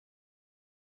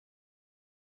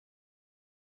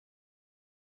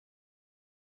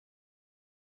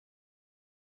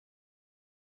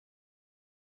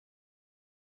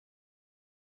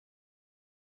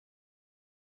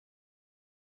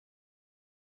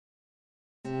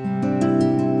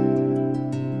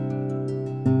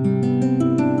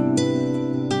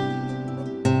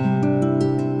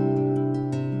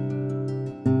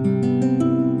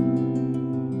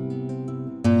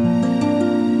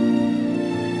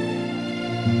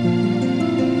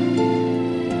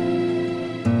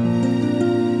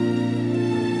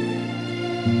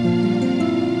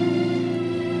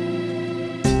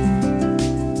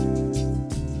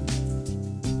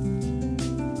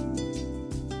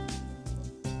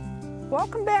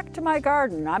Welcome back to my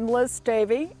garden. I'm Liz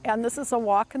Davey, and this is a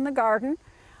walk in the garden,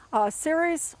 a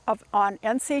series on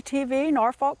NCTV,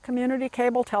 Norfolk Community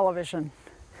Cable Television,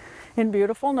 in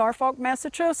beautiful Norfolk,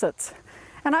 Massachusetts.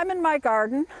 And I'm in my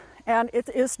garden, and it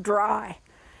is dry.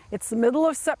 It's the middle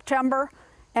of September,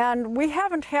 and we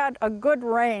haven't had a good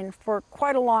rain for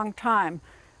quite a long time.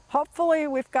 Hopefully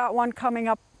we've got one coming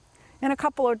up in a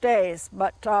couple of days,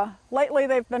 but lately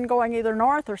they've been going either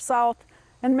north or south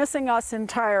and missing us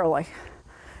entirely.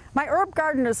 My herb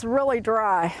garden is really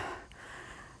dry.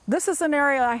 This is an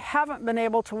area I haven't been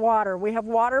able to water. We have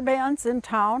water bans in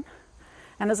town,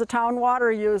 and as a town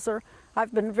water user,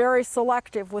 I've been very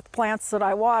selective with plants that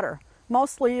I water,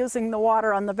 mostly using the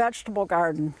water on the vegetable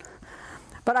garden.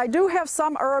 But I do have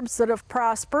some herbs that have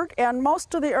prospered, and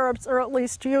most of the herbs are at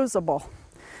least usable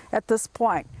at this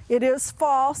point. It is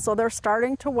fall, so they're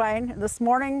starting to wane. This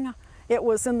morning it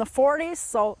was in the 40s,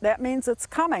 so that means it's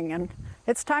coming, and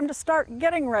it's time to start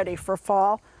getting ready for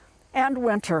fall and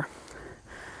winter.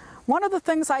 One of the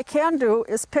things I can do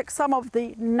is pick some of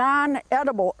the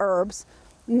non-edible herbs,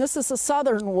 and this is a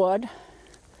southern wood.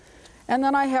 And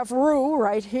then I have rue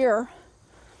right here.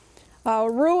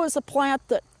 Rue is a plant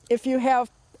that if you have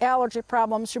allergy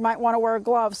problems, you might want to wear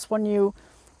gloves when you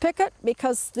pick it,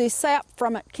 because the sap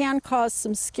from it can cause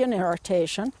some skin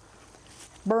irritation,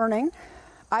 burning.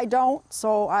 I don't,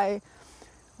 so I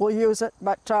will use it,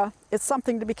 but it's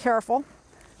something to be careful.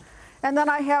 And then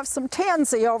I have some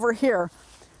tansy over here.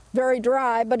 Very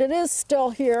dry, but it is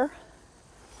still here.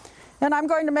 And I'm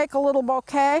going to make a little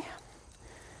bouquet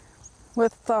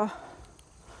with the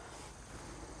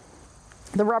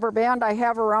rubber band I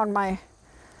have around my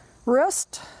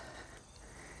wrist.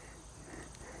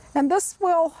 And this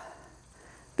will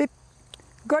be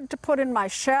good to put in my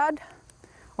shed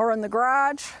or in the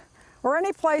garage or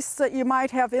any place that you might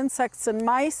have insects and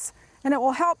mice, and it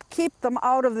will help keep them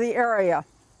out of the area.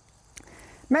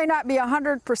 May not be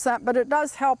 100%, but it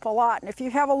does help a lot. And if you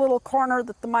have a little corner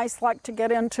that the mice like to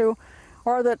get into,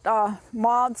 or that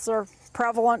moths are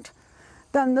prevalent,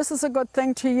 then this is a good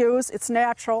thing to use. It's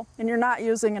natural, and you're not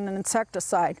using an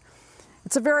insecticide.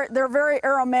 They're very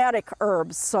aromatic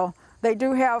herbs, so they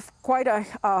do have quite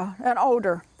an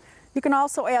odor. You can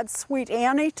also add sweet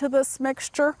Annie to this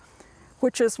mixture,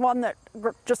 which is one that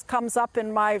just comes up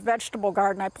in my vegetable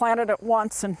garden. I planted it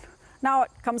once, and now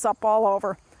it comes up all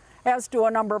over, as do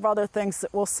a number of other things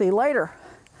that we'll see later.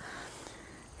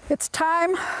 It's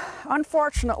time,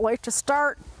 unfortunately, to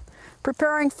start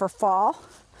preparing for fall.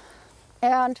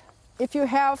 And if you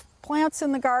have plants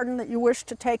in the garden that you wish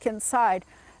to take inside,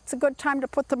 it's a good time to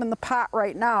put them in the pot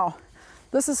right now.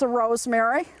 This is a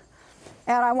rosemary,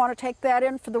 and I want to take that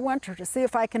in for the winter to see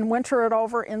if I can winter it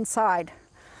over inside.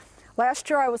 Last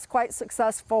year I was quite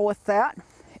successful with that,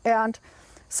 and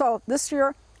so this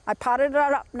year I potted it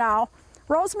up now.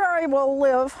 Rosemary will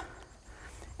live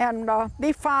and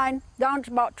be fine down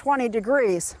to about 20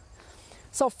 degrees.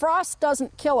 So frost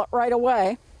doesn't kill it right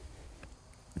away.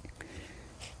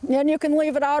 Then you can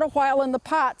leave it out a while in the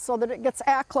pot so that it gets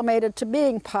acclimated to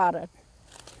being potted.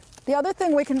 The other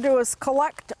thing we can do is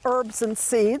collect herbs and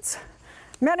seeds.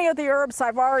 Many of the herbs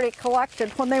I've already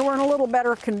collected when they were in a little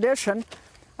better condition.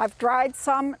 I've dried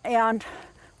some and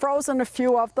frozen a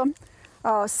few of them.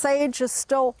 Sage is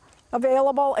still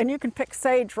available, and you can pick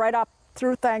sage right up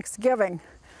through Thanksgiving.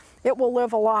 It will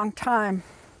live a long time.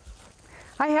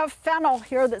 I have fennel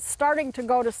here that's starting to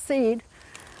go to seed,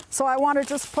 so I want to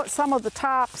just put some of the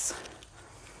tops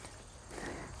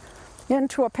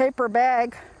into a paper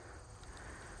bag,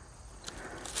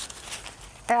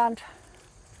 and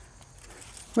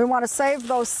we want to save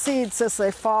those seeds as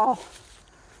they fall.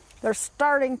 They're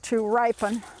starting to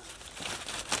ripen,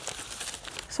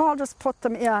 so I'll just put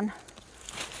them in.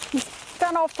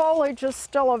 Fennel foliage is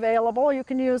still available. You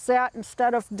can use that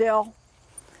instead of dill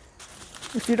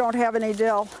if you don't have any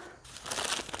dill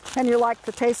and you like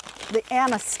the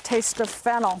anise taste of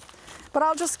fennel. But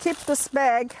I'll just keep this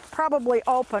bag probably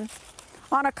open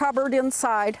on a cupboard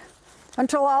inside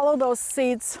until all of those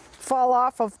seeds fall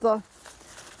off of the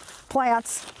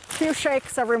plants. A few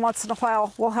shakes every once in a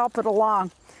while will help it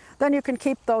along. Then you can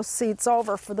keep those seeds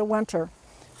over for the winter.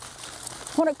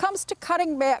 When it comes to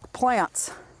cutting back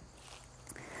plants,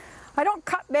 I don't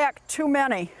cut back too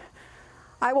many.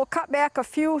 I will cut back a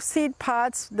few seed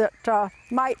pods that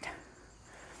might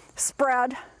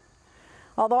spread,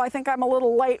 although I think I'm a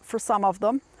little late for some of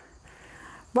them.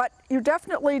 But you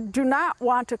definitely do not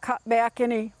want to cut back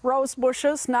any rose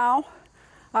bushes now.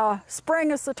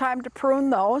 Spring is the time to prune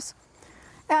those.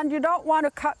 And you don't want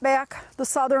to cut back the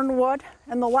southernwood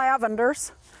and the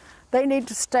lavenders. They need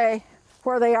to stay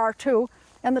where they are too.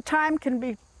 And the thyme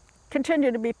can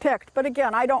continue to be picked. But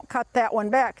again, I don't cut that one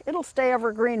back. It'll stay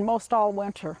evergreen most all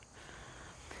winter.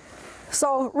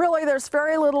 So really there's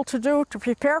very little to do to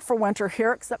prepare for winter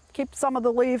here except keep some of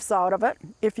the leaves out of it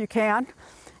if you can.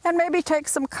 And maybe take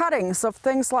some cuttings of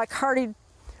things like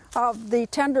the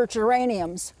tender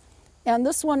geraniums. And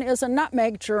this one is a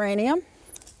nutmeg geranium.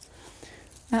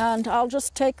 And I'll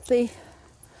just take the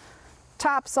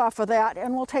tops off of that,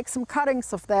 and we'll take some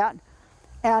cuttings of that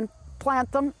and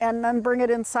plant them and then bring it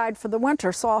inside for the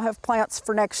winter, so I'll have plants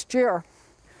for next year.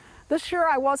 This year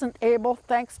I wasn't able,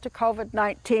 thanks to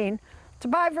COVID-19, to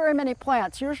buy very many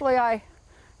plants. Usually I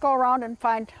go around and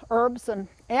find herbs and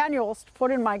annuals to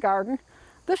put in my garden.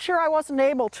 This year I wasn't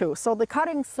able to, so the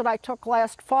cuttings that I took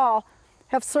last fall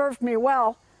have served me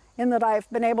well in that I've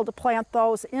been able to plant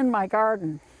those in my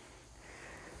garden.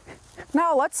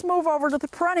 Now let's move over to the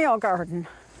perennial garden.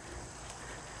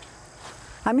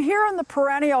 I'm here in the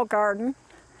perennial garden,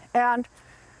 and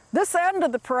this end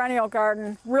of the perennial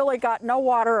garden really got no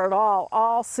water at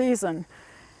all season.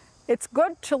 It's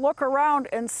good to look around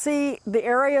and see the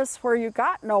areas where you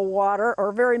got no water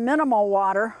or very minimal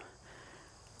water,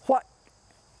 what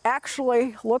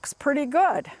actually looks pretty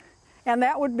good. And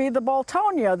that would be the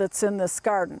Boltonia that's in this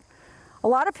garden. A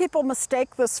lot of people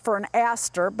mistake this for an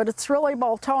aster, but it's really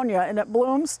Boltonia, and it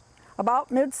blooms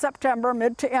about mid-September,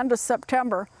 mid to end of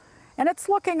September, and it's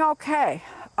looking okay.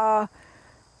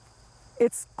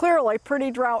 It's clearly pretty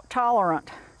drought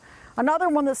tolerant. Another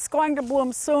one that's going to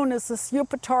bloom soon is this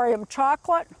Eupatorium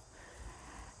chocolate,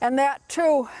 and that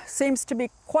too seems to be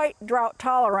quite drought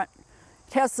tolerant.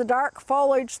 It has the dark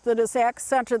foliage that has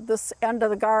accented this end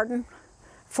of the garden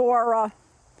for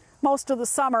most of the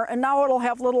summer, and now it'll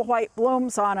have little white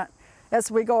blooms on it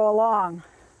as we go along.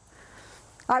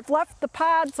 I've left the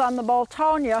pods on the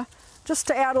Boltonia just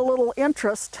to add a little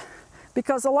interest,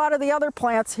 because a lot of the other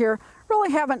plants here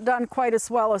really haven't done quite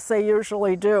as well as they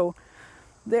usually do.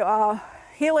 The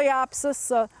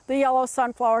Heliopsis, the yellow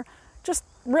sunflower, just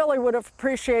really would have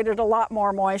appreciated a lot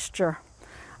more moisture.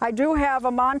 I do have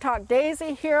a Montauk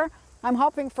daisy here. I'm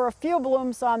hoping for a few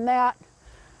blooms on that.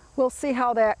 We'll see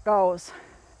how that goes.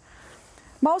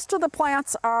 Most of the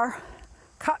plants are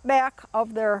cut back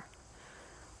of their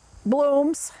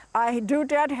blooms. I do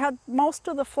deadhead most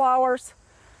of the flowers,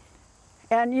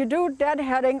 and you do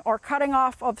deadheading or cutting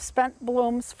off of spent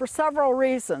blooms for several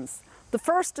reasons. The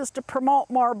first is to promote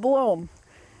more bloom,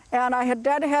 and I had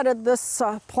deadheaded this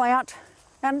plant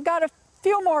and got a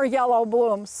few more yellow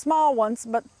blooms, small ones,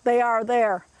 but they are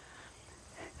there.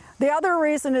 The other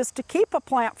reason is to keep a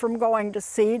plant from going to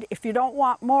seed if you don't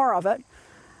want more of it.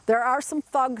 There are some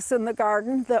thugs in the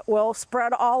garden that will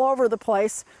spread all over the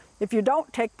place if you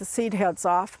don't take the seed heads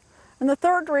off. And the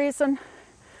third reason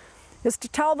is to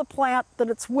tell the plant that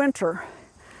it's winter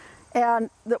and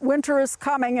that winter is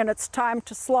coming and it's time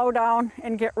to slow down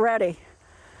and get ready.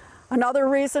 Another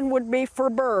reason would be for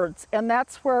birds, and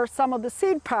that's where some of the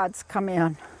seed pods come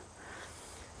in.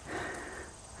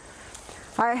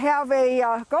 I have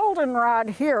a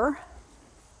goldenrod here,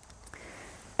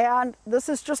 and this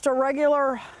is just a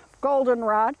regular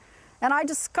goldenrod, and I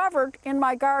discovered in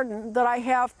my garden that I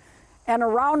have, and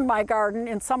around my garden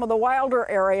in some of the wilder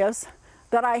areas,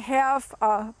 that I have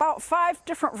about 5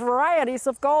 different varieties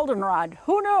of goldenrod.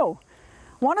 Who knew?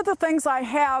 One of the things I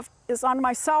have is on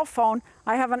my cell phone,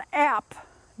 I have an app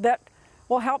that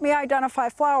will help me identify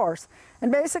flowers.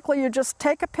 And basically you just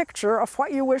take a picture of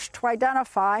what you wish to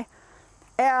identify,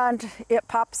 and it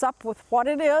pops up with what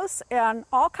it is and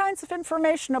all kinds of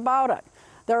information about it.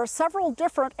 There are several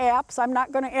different apps. I'm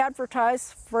not going to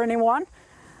advertise for anyone,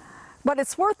 but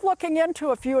it's worth looking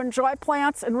into if you enjoy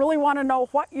plants and really want to know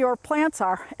what your plants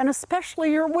are, and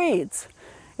especially your weeds.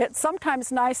 It's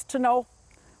sometimes nice to know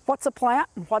what's a plant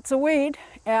and what's a weed,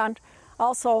 and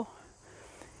also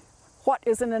what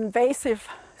is an invasive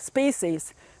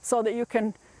species, so that you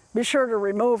can be sure to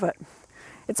remove it.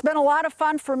 It's been a lot of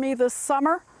fun for me this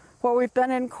summer, while we've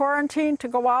been in quarantine, to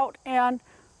go out and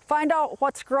find out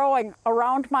what's growing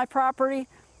around my property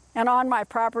and on my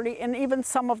property, and even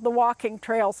some of the walking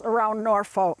trails around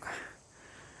Norfolk.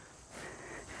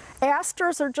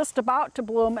 Asters are just about to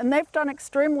bloom, and they've done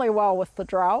extremely well with the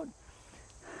drought.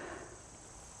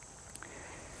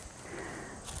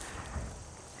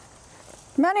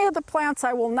 Many of the plants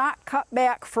I will not cut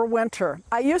back for winter.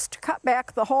 I used to cut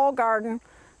back the whole garden,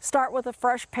 start with a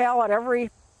fresh pallet every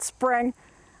spring,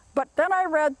 but then I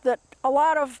read that a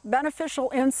lot of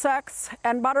beneficial insects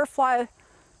and butterfly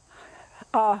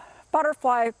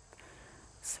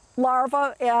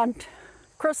larvae and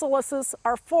chrysalises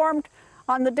are formed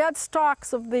on the dead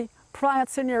stalks of the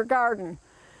plants in your garden.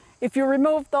 If you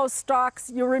remove those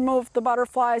stalks, you remove the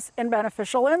butterflies and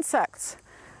beneficial insects.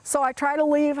 So I try to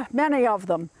leave many of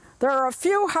them. There are a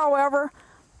few, however,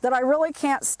 that I really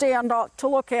can't stand to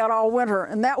look at all winter,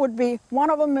 and that would be, one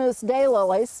of them is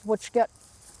daylilies, which get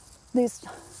these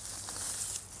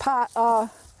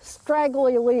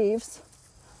straggly leaves,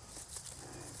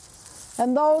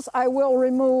 and those I will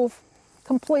remove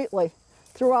completely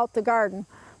throughout the garden.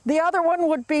 The other one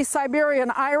would be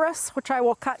Siberian iris, which I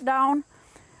will cut down.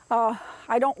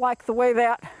 I don't like the way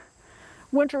that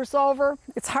winter's over.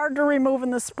 It's hard to remove in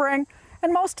the spring,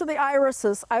 and most of the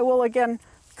irises I will again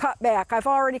cut back. I've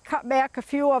already cut back a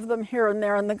few of them here and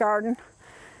there in the garden,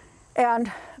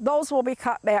 and those will be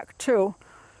cut back too.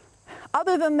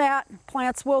 Other than that,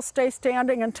 plants will stay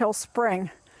standing until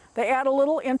spring. They add a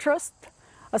little interest,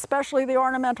 especially the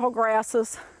ornamental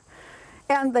grasses,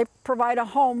 and they provide a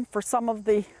home for some of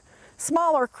the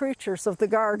smaller creatures of the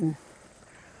garden.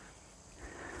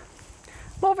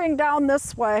 Moving down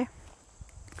this way,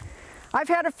 I've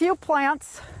had a few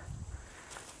plants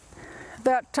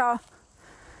that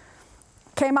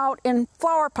came out in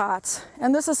flower pots,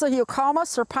 and this is a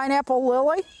eucomis or pineapple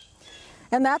lily,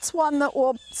 and that's one that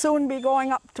will soon be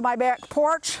going up to my back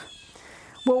porch.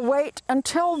 We'll wait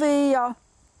until the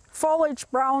foliage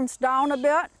browns down a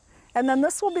bit, and then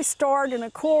this will be stored in a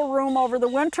cool room over the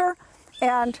winter,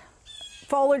 and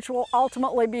foliage will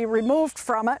ultimately be removed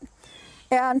from it,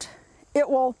 and it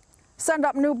will send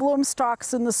up new bloom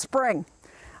stalks in the spring.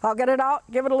 I'll get it out,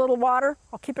 give it a little water,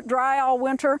 I'll keep it dry all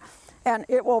winter, and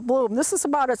it will bloom. This is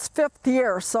about its 5th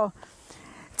year, so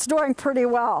it's doing pretty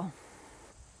well.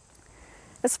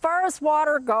 As far as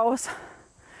water goes,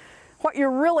 what you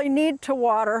really need to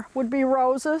water would be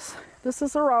roses. This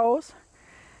is a rose.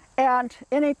 And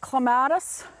any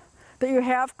clematis that you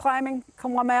have, climbing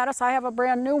clematis. I have a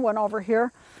brand new one over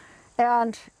here.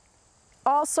 And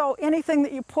also anything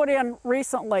that you put in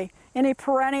recently, any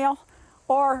perennial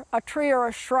or a tree or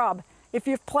a shrub. If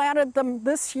you've planted them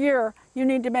this year, you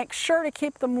need to make sure to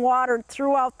keep them watered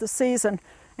throughout the season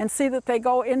and see that they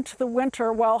go into the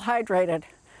winter well hydrated.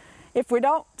 If we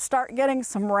don't start getting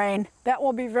some rain, that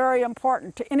will be very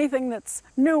important to anything that's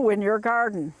new in your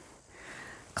garden.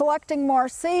 Collecting more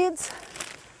seeds.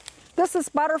 This is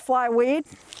butterfly weed.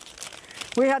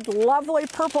 We had lovely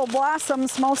purple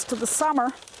blossoms most of the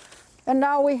summer, and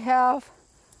now we have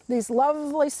these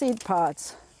lovely seed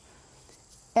pods.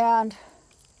 And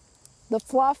the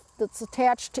fluff that's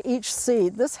attached to each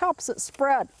seed. This helps it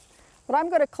spread. But I'm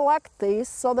going to collect these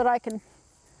so that I can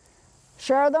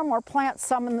share them or plant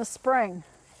some in the spring.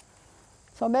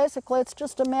 So basically it's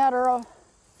just a matter of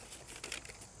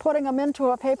putting them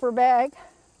into a paper bag,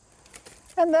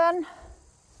 and then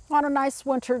on a nice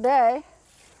winter day,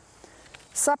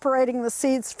 separating the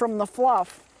seeds from the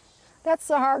fluff. That's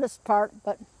the hardest part,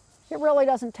 but it really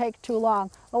doesn't take too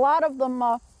long. A lot of them,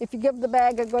 if you give the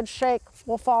bag a good shake,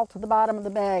 will fall to the bottom of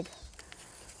the bag.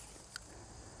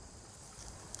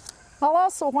 I'll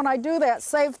also, when I do that,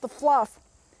 save the fluff.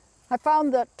 I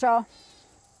found that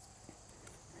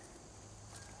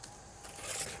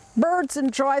birds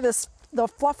enjoy the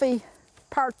fluffy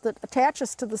part that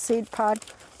attaches to the seed pod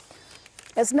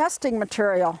as nesting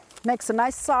material. Makes a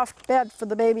nice soft bed for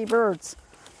the baby birds.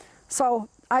 So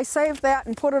I save that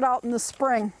and put it out in the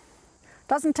spring.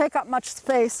 Doesn't take up much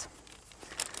space,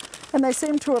 and they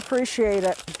seem to appreciate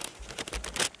it.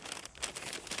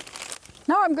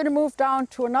 Now I'm going to move down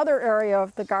to another area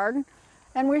of the garden,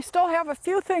 and we still have a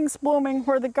few things blooming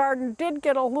where the garden did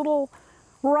get a little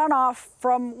runoff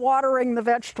from watering the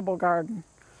vegetable garden.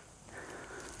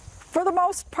 For the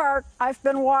most part, I've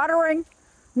been watering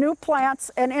new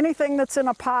plants and anything that's in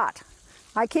a pot.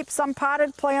 I keep some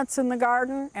potted plants in the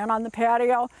garden and on the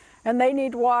patio, and they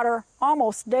need water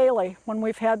almost daily when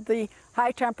we've had the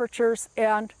high temperatures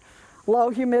and low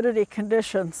humidity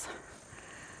conditions.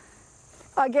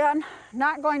 Again,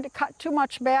 not going to cut too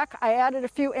much back. I added a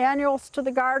few annuals to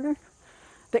the garden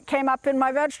that came up in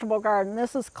my vegetable garden.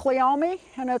 This is Cleome,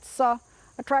 and it's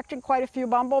attracting quite a few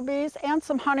bumblebees and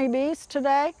some honeybees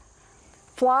today.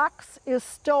 Phlox is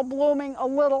still blooming a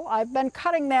little. I've been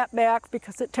cutting that back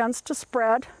because it tends to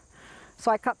spread,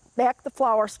 so I cut back the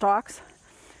flower stalks.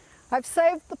 I've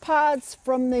saved the pods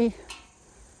from the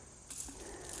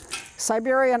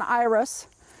Siberian iris.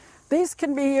 These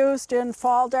can be used in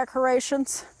fall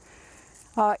decorations,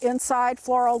 inside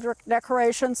floral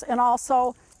decorations, and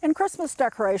also in Christmas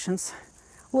decorations.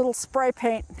 Little spray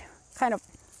paint kind of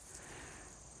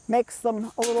makes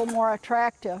them a little more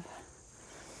attractive.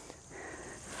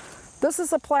 This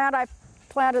is a plant I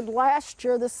planted last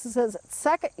year. This is its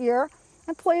second year.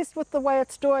 I'm pleased with the way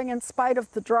it's doing in spite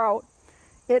of the drought.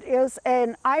 It is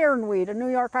an ironweed, a New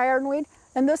York ironweed,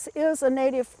 and this is a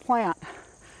native plant,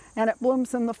 and it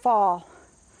blooms in the fall.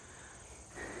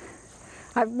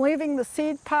 I'm leaving the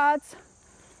seed pods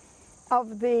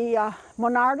of the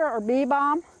monarda or bee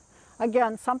balm.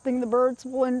 Again, something the birds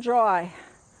will enjoy.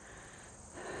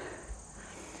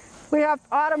 We have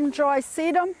autumn joy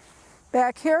sedum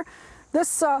back here.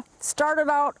 This started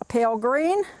out a pale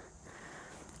green,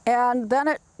 and then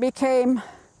it became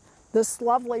this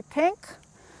lovely pink,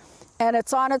 and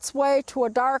it's on its way to a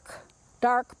dark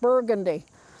burgundy.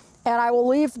 And I will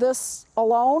leave this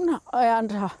alone,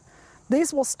 and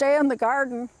these will stay in the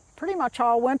garden pretty much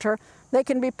all winter. They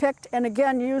can be picked and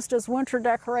again used as winter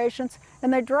decorations,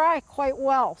 and they dry quite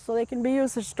well, so they can be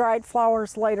used as dried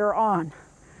flowers later on.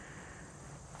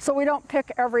 So we don't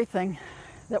pick everything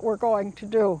that we're going to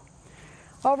do.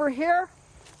 Over here,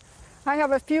 I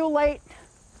have a few late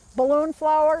balloon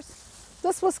flowers.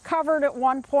 This was covered at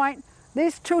one point.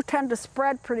 These two tend to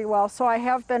spread pretty well, so I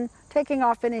have been taking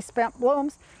off any spent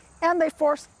blooms, and they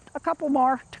forced a couple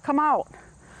more to come out.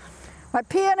 My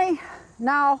peony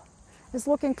now is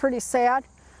looking pretty sad.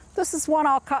 This is one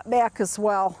I'll cut back as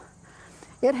well.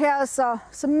 It has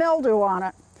some mildew on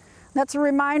it. That's a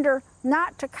reminder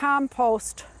not to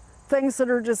compost things that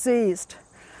are diseased.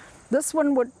 This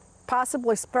one would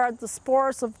possibly spread the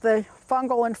spores of the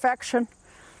fungal infection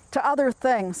to other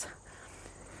things.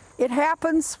 It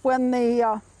happens when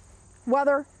the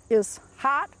weather is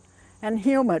hot and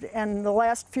humid, and the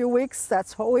last few weeks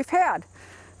that's what we've had.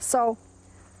 So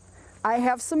I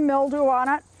have some mildew on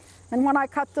it, and when I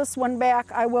cut this one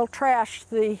back, I will trash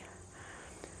the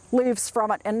leaves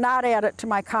from it and not add it to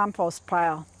my compost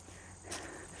pile.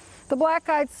 The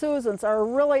black-eyed Susans are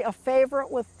really a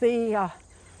favorite with the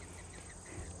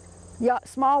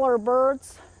smaller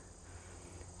birds.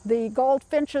 The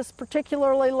goldfinches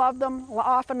particularly love them.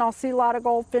 Often I'll see a lot of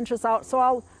goldfinches out, so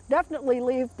I'll definitely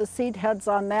leave the seed heads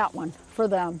on that one for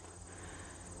them.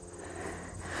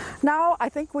 Now I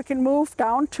think we can move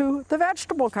down to the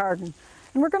vegetable garden.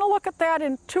 And we're going to look at that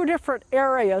in two different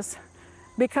areas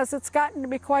because it's gotten to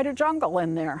be quite a jungle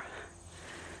in there.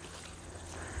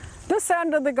 This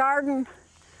end of the garden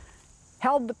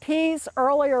held the peas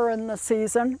earlier in the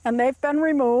season, and they've been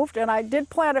removed, and I did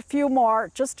plant a few more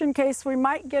just in case we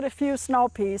might get a few snow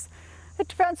peas. It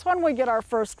depends when we get our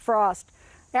first frost.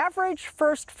 Average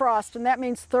first frost, and that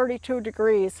means 32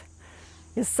 degrees,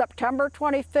 is September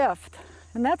 25th,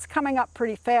 and that's coming up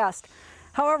pretty fast.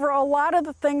 However, a lot of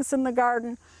the things in the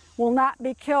garden will not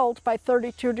be killed by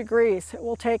 32 degrees. It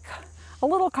will take a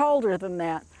little colder than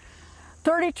that.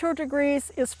 32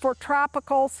 degrees is for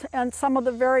tropicals and some of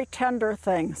the very tender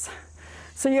things.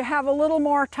 So you have a little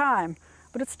more time,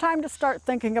 but it's time to start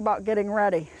thinking about getting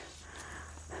ready.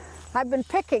 I've been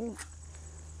picking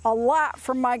a lot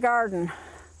from my garden,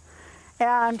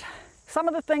 and some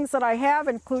of the things that I have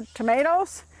include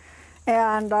tomatoes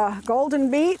and golden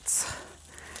beets,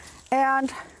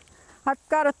 and I've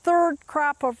got a third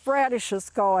crop of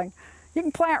radishes going. You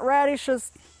can plant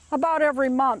radishes about every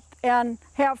month and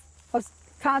have a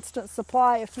constant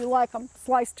supply if you like them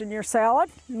sliced in your salad,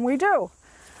 and we do.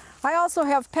 I also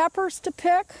have peppers to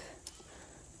pick,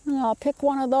 and I'll pick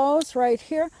one of those right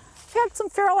here. I've had some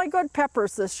fairly good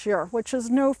peppers this year, which is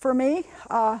new for me.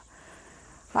 I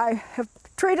have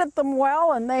treated them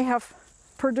well and they have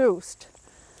produced.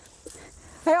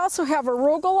 I also have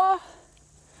arugula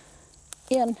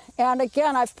in, and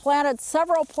again I've planted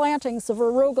several plantings of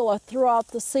arugula throughout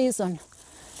the season.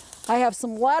 I have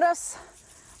some lettuce,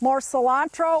 more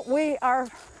cilantro. We are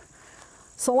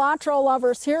cilantro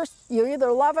lovers here. You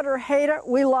either love it or hate it.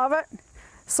 We love it.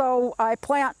 So I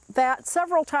plant that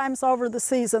several times over the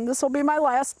season. This will be my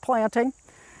last planting.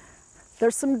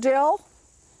 There's some dill.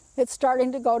 It's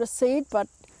starting to go to seed, but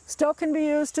still can be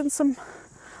used in some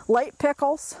late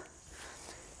pickles.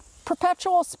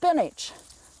 Perpetual spinach.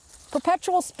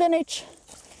 Perpetual spinach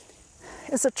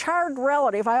is a chard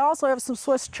relative. I also have some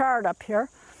Swiss chard up here.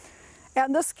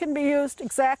 And this can be used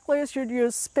exactly as you'd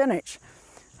use spinach.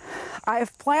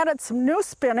 I've planted some new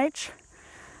spinach,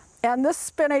 and this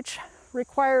spinach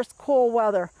requires cool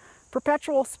weather.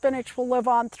 Perpetual spinach will live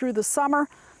on through the summer.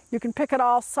 You can pick it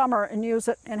all summer and use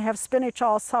it and have spinach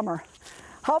all summer.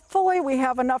 Hopefully we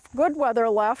have enough good weather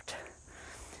left,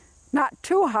 not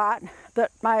too hot,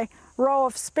 that my row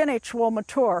of spinach will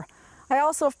mature. I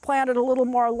also have planted a little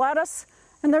more lettuce,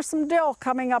 and there's some dill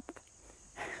coming up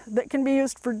that can be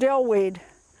used for dill weed.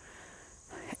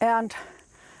 And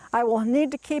I will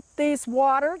need to keep these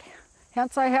watered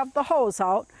hence I have the hose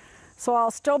out. So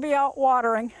I'll still be out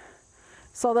watering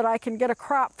so that I can get a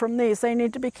crop from these. They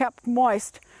need to be kept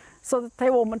moist so that they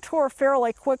will mature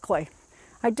fairly quickly.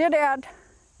 I did add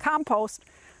compost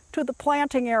to the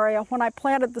planting area when I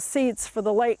planted the seeds for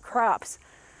the late crops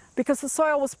because the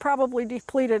soil was probably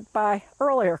depleted by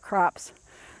earlier crops.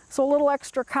 So a little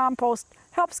extra compost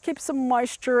helps keep some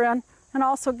moisture in and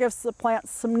also gives the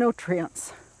plants some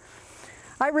nutrients.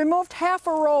 I removed half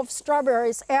a row of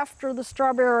strawberries after the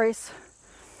strawberries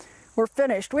were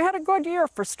finished. We had a good year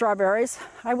for strawberries.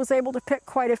 I was able to pick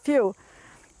quite a few,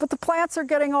 but the plants are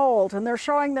getting old and they're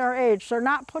showing their age. They're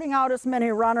not putting out as many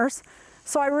runners,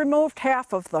 so I removed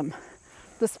half of them.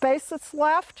 The space that's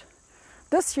left,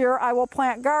 this year I will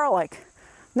plant garlic.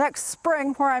 Next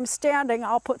spring, where I'm standing,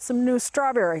 I'll put some new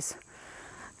strawberries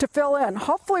to fill in.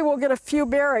 Hopefully we'll get a few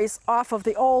berries off of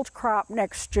the old crop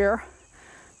next year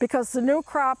because the new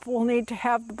crop will need to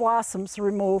have the blossoms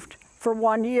removed for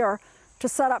 1 year to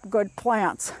set up good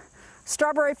plants.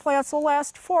 Strawberry plants will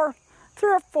last for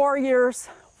 3 or 4 years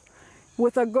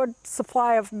with a good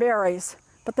supply of berries,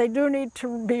 but they do need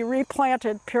to be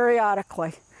replanted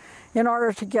periodically in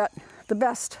order to get the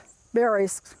best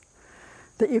berries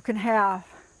that you can have.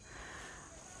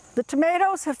 The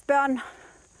tomatoes have been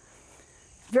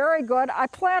very good. I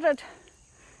planted,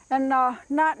 and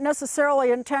not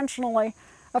necessarily intentionally,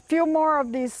 a few more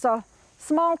of these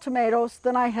small tomatoes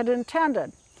than I had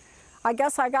intended. I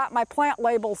guess I got my plant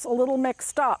labels a little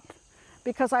mixed up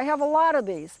because I have a lot of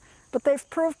these, but they've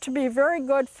proved to be very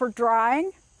good for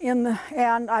drying and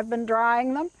I've been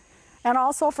drying them, and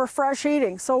also for fresh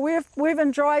eating. So we've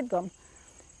enjoyed them,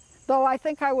 though I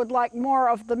think I would like more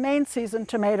of the main season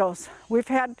tomatoes. We've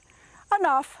had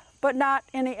enough, but not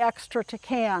any extra to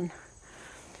can.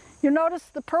 You notice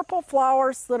the purple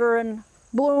flowers that are in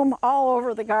bloom all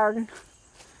over the garden.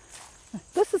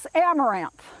 This is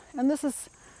amaranth, and this is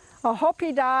a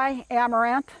Hopi dye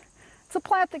amaranth. It's a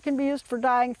plant that can be used for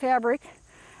dyeing fabric,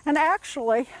 and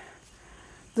actually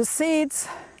the seeds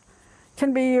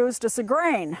can be used as a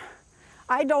grain.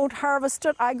 I don't harvest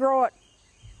it, I grow it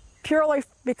purely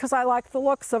because I like the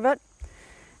looks of it,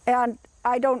 and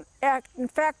in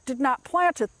fact did not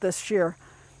plant it this year.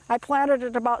 I planted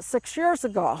it about 6 years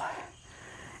ago,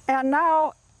 and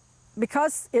now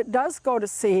because it does go to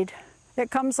seed, it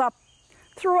comes up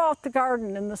throughout the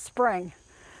garden in the spring.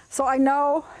 So I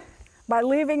know by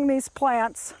leaving these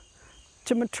plants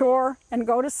to mature and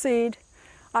go to seed,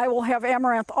 I will have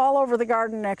amaranth all over the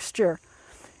garden next year.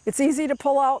 It's easy to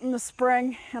pull out in the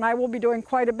spring, and I will be doing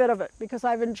quite a bit of it because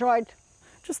I've enjoyed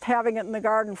just having it in the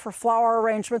garden for flower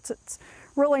arrangements. It's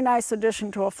a really nice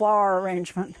addition to a flower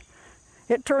arrangement.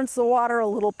 It turns the water a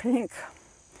little pink,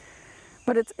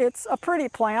 but it's a pretty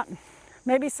plant.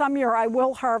 Maybe some year I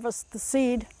will harvest the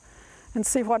seed and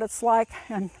see what it's like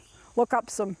and look up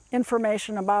some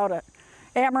information about it.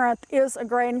 Amaranth is a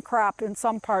grain crop in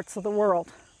some parts of the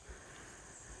world.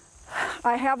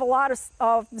 I have a lot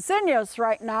of zinnias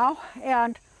right now,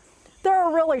 and they're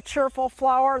a really cheerful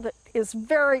flower that is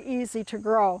very easy to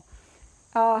grow.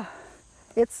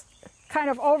 It's kind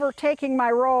of overtaking my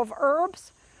row of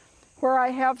herbs where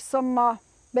I have some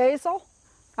basil.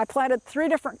 I planted 3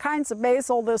 different kinds of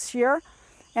basil this year,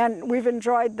 and we've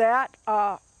enjoyed that.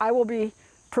 I will be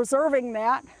preserving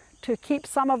that to keep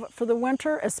some of it for the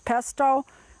winter as pesto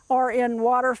or in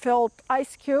water-filled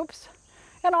ice cubes,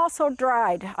 and also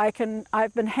dried.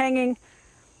 I've been hanging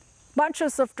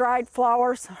bunches of dried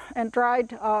flowers and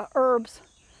dried herbs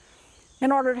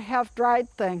in order to have dried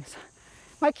things.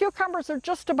 My cucumbers are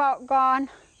just about gone.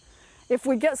 If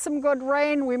we get some good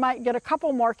rain, we might get a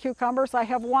couple more cucumbers. I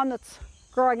have one that's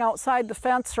growing outside the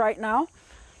fence right now,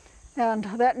 and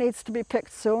that needs to be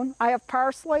picked soon. I have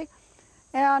parsley,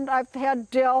 and I've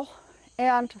had dill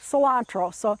and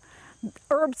cilantro, so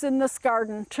herbs in this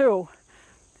garden too.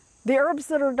 The herbs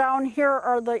that are down here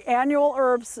are the annual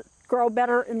herbs that grow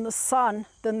better in the sun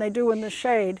than they do in the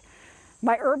shade.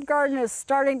 My herb garden is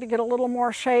starting to get a little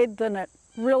more shade than it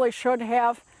really should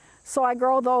have, so I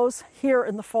grow those here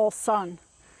in the full sun.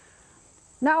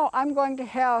 Now I'm going to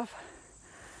have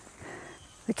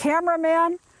the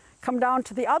cameraman come down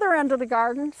to the other end of the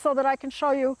garden so that I can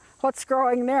show you what's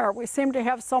growing there. We seem to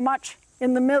have so much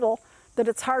in the middle that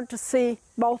it's hard to see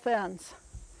both ends.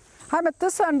 I'm at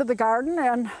this end of the garden,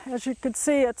 and as you can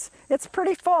see, it's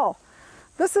pretty full.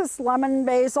 This is lemon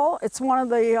basil. It's one of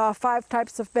the 5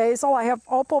 types of basil. I have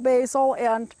opal basil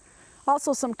and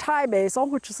also some Thai basil,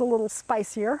 which is a little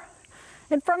spicier.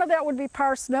 In front of that would be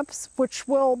parsnips, which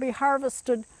will be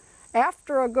harvested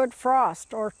after a good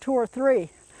frost, or 2 or 3.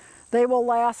 They will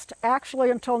last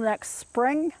actually until next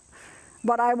spring,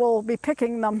 but I will be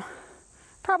picking them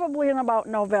probably in about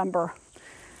November.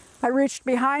 I reached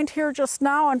behind here just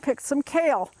now and picked some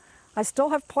kale. I still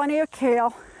have plenty of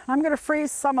kale. I'm going to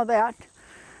freeze some of that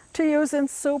to use in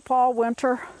soup all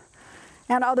winter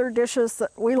and other dishes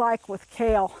that we like with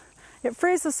kale. It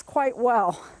freezes quite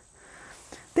well.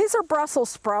 These are Brussels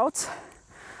sprouts.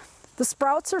 The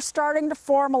sprouts are starting to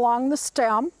form along the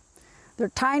stem. They're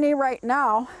tiny right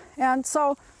now, and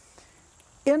so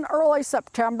in early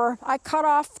September I cut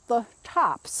off the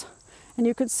tops, and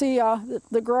you can see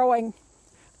the growing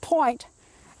point,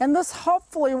 and this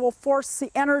hopefully will force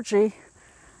the energy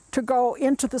to go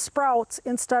into the sprouts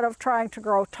instead of trying to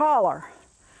grow taller.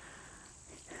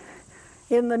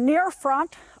 In the near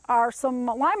front are some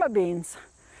lima beans,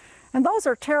 and those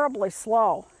are terribly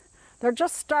slow. They're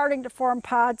just starting to form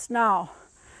pods now.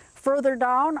 Further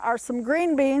down are some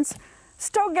green beans,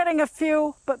 still getting a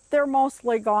few, but they're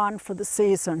mostly gone for the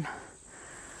season.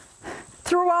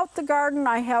 Throughout the garden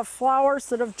I have flowers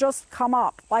that have just come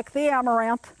up, like the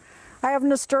amaranth. I have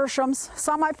nasturtiums,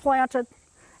 some I planted,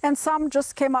 and some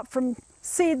just came up from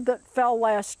seed that fell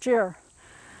last year.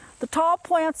 The tall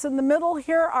plants in the middle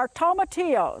here are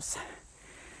tomatillos,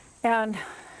 and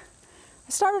I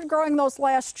started growing those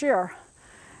last year.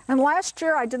 And last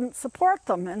year I didn't support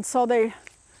them, and so they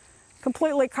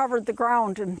completely covered the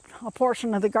ground in a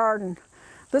portion of the garden.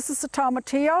 This is a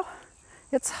tomatillo.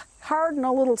 It's hard and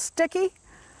a little sticky,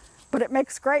 but it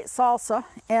makes great salsa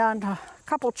and a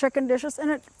couple chicken dishes, and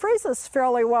it freezes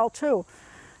fairly well too.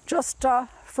 Just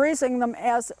freezing them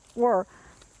as it were.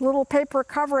 Little paper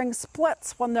covering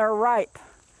splits when they're ripe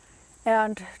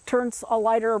and turns a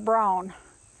lighter brown.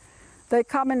 They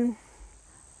come in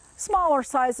smaller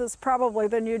sizes probably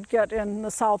than you'd get in the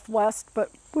Southwest,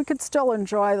 but we could still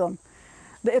enjoy them.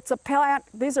 It's a plant.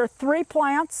 These are 3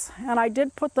 plants, and I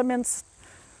did put them in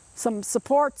some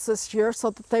supports this year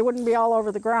so that they wouldn't be all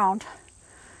over the ground.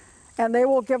 And they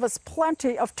will give us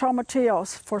plenty of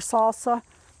tomatillos for salsa,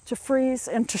 to freeze,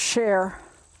 and to share.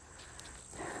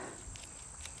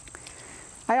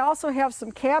 I also have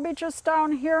some cabbages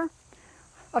down here,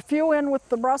 a few in with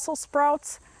the Brussels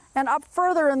sprouts, and up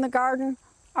further in the garden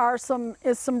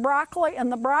is some broccoli,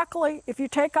 and the broccoli, if you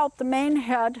take out the main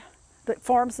head that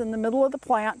forms in the middle of the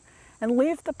plant and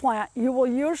leave the plant, you will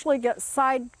usually get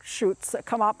side shoots that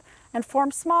come up and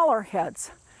form smaller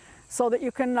heads, so that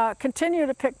you can continue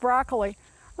to pick broccoli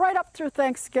right up through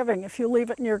Thanksgiving if you leave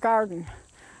it in your garden.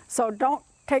 So don't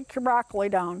take your broccoli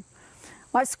down.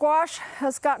 My squash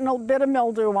has gotten a bit of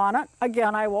mildew on it.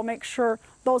 Again, I will make sure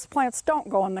those plants don't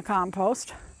go in the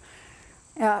compost,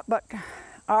 but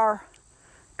are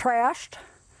trashed.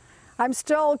 I'm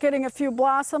still getting a few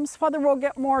blossoms. Whether we'll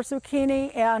get more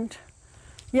zucchini and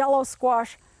yellow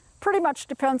squash pretty much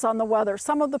depends on the weather.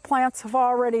 Some of the plants have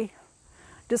already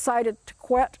decided to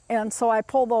quit, and so I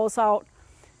pull those out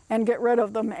and get rid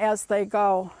of them as they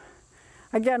go.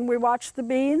 Again, we watch the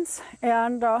beans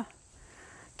and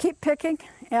keep picking,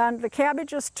 and the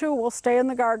cabbages too will stay in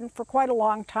the garden for quite a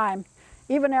long time,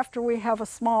 even after we have a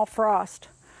small frost.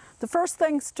 The first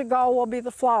things to go will be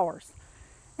the flowers,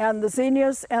 and the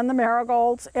zinnias and the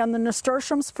marigolds and the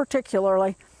nasturtiums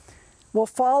particularly will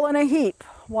fall in a heap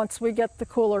once we get the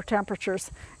cooler temperatures,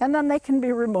 and then they can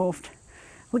be removed.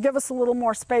 Will give us a little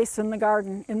more space in the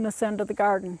garden, in this end of the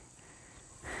garden.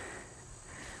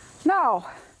 Now,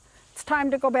 it's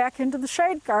time to go back into the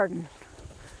shade garden.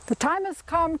 The time has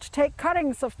come to take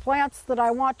cuttings of plants that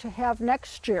I want to have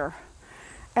next year.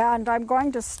 And I'm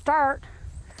going to start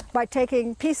by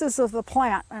taking pieces of the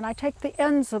plant, and I take the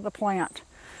ends of the plant.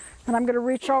 And I'm going to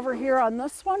reach over here on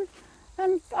this one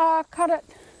and cut it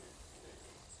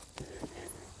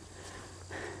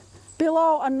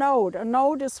below a node. A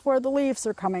node is where the leaves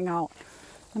are coming out.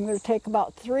 I'm going to take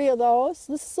about 3 of those.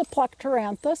 This is a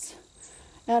plectranthus,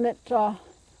 and it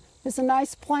is a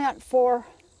nice plant for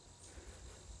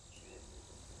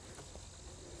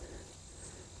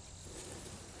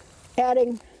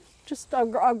adding just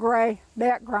a gray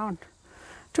background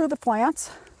to the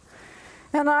plants.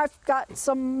 And I've got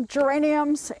some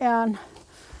geraniums, and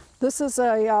this is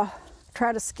a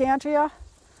Tradescantia.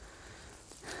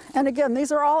 And again,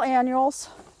 these are all annuals,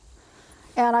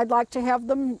 and I'd like to have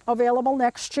them available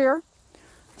next year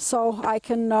so I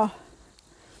can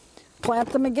plant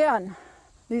them again.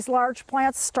 These large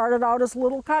plants started out as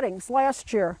little cuttings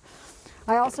last year.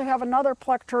 I also have another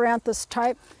Plectranthus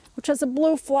type, which has a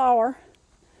blue flower,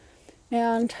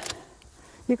 and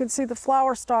you can see the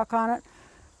flower stalk on it.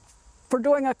 For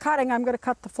doing a cutting, I'm going to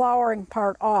cut the flowering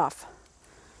part off.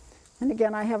 And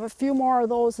again, I have a few more of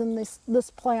those in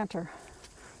this planter.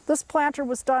 This planter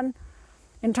was done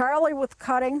entirely with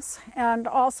cuttings and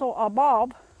also a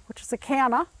bulb, which is a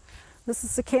canna. This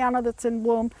is the canna that's in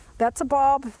bloom. That's a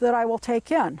bulb that I will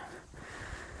take in.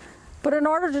 But in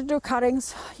order to do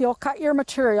cuttings, you'll cut your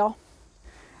material,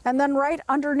 and then right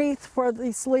underneath where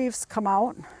these leaves come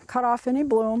out, cut off any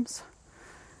blooms.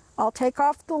 I'll take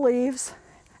off the leaves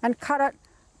and cut it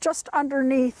just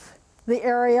underneath the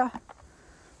area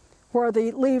where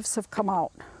the leaves have come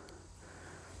out.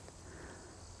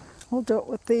 We'll do it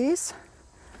with these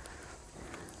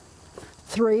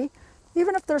 3,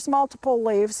 even if there's multiple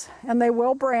leaves, and they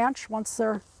will branch once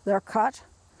they're cut.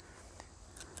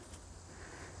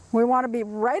 We want to be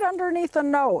right underneath a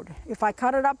node. If I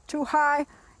cut it up too high,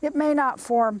 it may not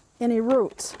form any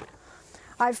roots.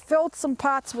 I've filled some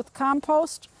pots with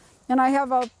compost, and I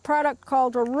have a product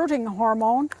called a rooting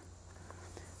hormone,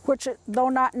 which, though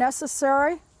not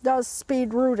necessary, does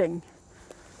speed rooting.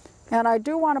 And I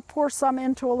do want to pour some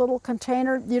into a little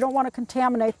container. You don't want to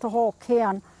contaminate the whole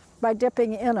can by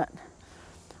dipping in it.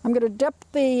 I'm going to dip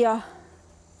the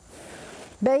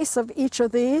base of each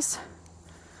of these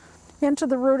into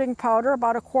the rooting powder,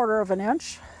 about 1/4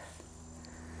 inch.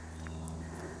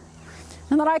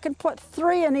 And then I can put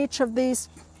 3 in each of these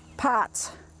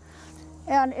pots.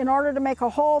 And in order to make a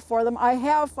hole for them, I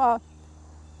have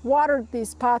watered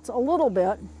these pots a little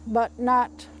bit, but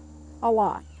not a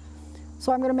lot.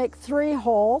 So I'm going to make 3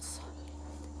 holes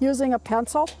using a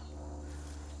pencil,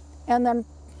 and then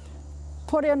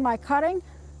put in my cutting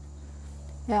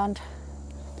and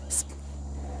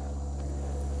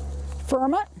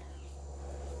firm it.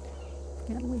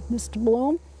 Can't leave this to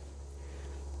bloom.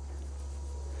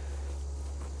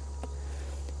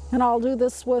 And I'll do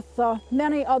this with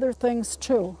many other things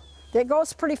too. It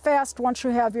goes pretty fast once you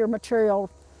have your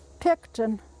material picked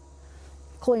and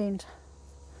cleaned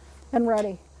and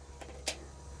ready.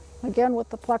 Again, with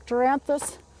the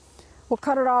Plectranthus, we'll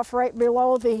cut it off right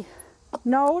below the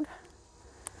node,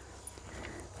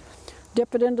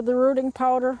 dip it into the rooting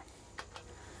powder,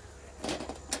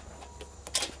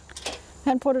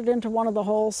 and put it into one of the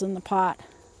holes in the pot.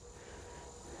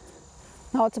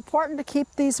 Now it's important to keep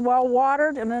these well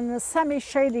watered and in a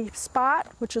semi-shady spot,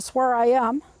 which is where I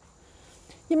am.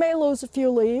 You may lose a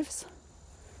few leaves,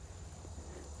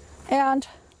 and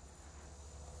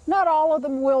not all of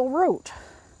them will root.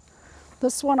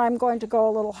 This one I'm going to go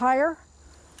a little higher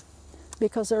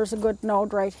because there's a good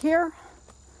node right here.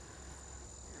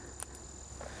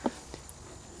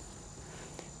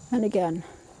 And again,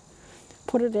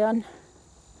 put it in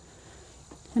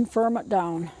and firm it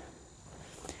down.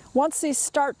 Once these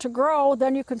start to grow,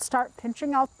 then you can start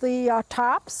pinching out the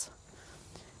tops,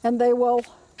 and they will,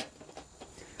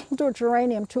 we'll do a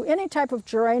geranium too. Any type of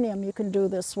geranium you can do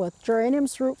this with.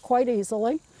 Geraniums root quite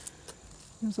easily.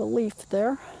 There's a leaf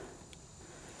there.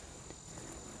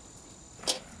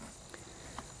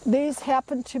 These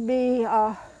happen to be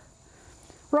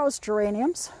rose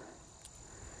geraniums.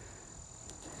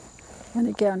 And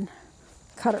again,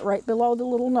 cut it right below the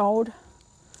little node,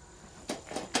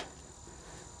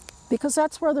 because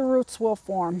that's where the roots will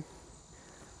form.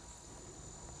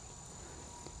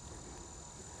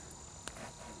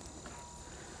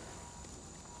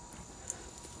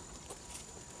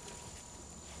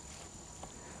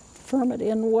 Firm it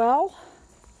in well.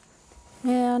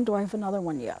 And do I have another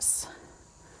one? Yes.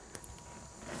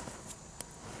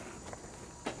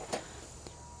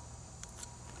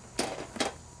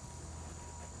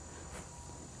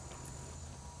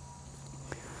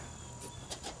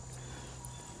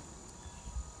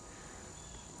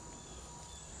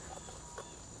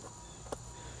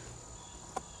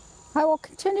 I will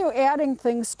continue adding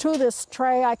things to this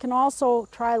tray. I can also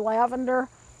try lavender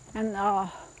and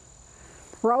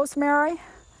rosemary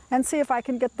and see if I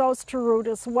can get those to root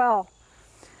as well.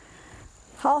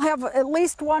 I'll have at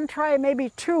least one tray,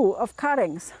 maybe 2 of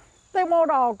cuttings. They won't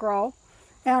all grow,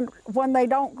 and when they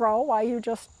don't grow, why, you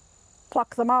just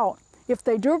pluck them out. If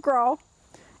they do grow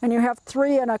and you have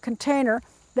 3 in a container,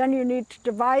 then you need to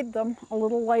divide them a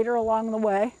little later along the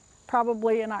way,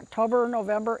 probably in October,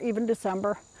 November, even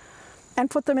December, and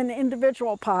put them in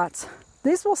individual pots.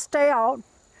 These will stay out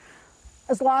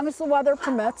as long as the weather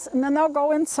permits, and then they'll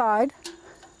go inside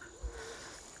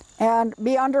and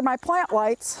be under my plant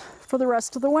lights for the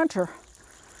rest of the winter.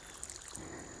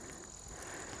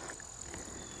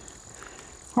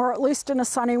 Or at least in a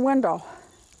sunny window.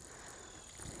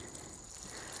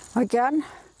 Again,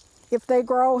 if they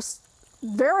grow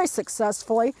very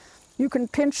successfully, you can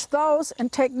pinch those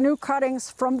and take new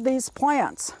cuttings from these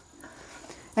plants.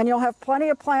 And you'll have plenty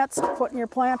of plants to put in your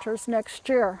planters next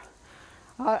year.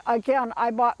 Again,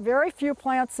 I bought very few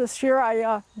plants this year.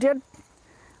 I did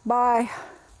buy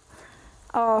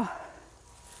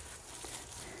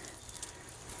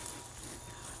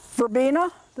verbena.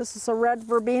 This is a red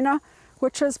verbena,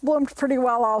 which has bloomed pretty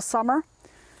well all summer.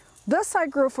 This I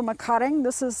grew from a cutting.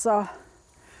 This is a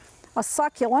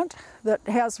succulent that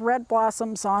has red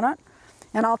blossoms on it.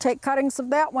 And I'll take cuttings of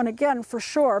that one again for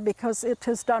sure because it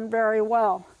has done very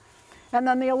well. And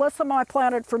then the alyssum I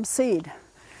planted from seed.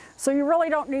 So you really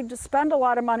don't need to spend a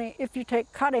lot of money if you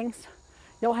take cuttings.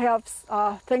 You'll have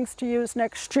things to use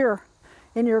next year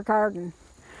in your garden.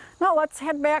 Now let's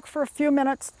head back for a few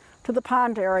minutes to the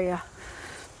pond area.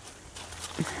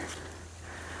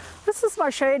 This is my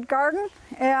shade garden,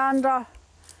 and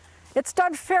it's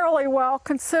done fairly well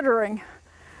considering.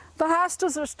 The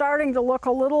hostas are starting to look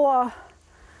a little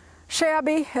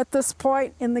shabby at this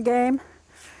point in the game.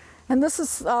 And this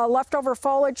is leftover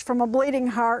foliage from a bleeding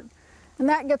heart, and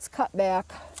that gets cut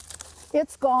back.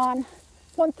 It's gone.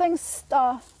 When things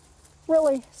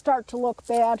really start to look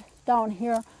bad down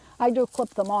here, I do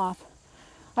clip them off.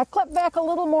 I clip back a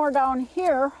little more down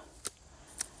here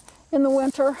in the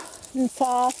winter and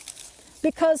fall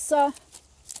because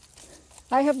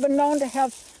I have been known to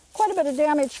have quite a bit of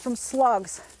damage from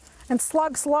slugs, and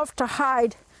slugs love to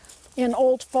hide in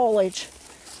old foliage.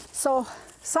 So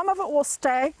some of it will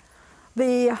stay.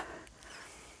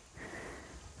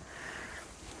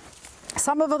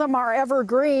 Some of them are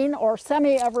evergreen or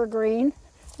semi-evergreen,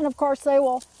 and of course they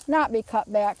will not be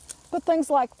cut back. But things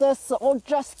like this that will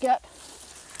just get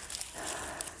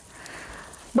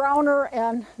browner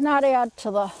and not add to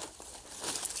the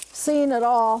scene at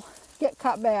all, get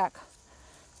cut back.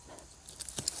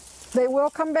 They will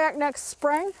come back next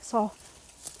spring, so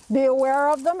be aware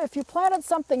of them. If you planted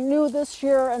something new this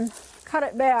year and cut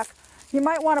it back, you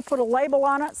might want to put a label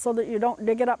on it so that you don't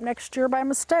dig it up next year by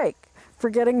mistake,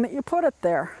 forgetting that you put it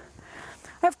there.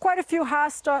 I have quite a few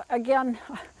hosta. Again,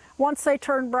 once they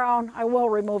turn brown, I will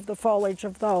remove the foliage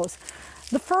of those.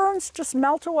 The ferns just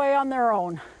melt away on their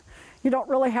own. You don't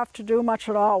really have to do much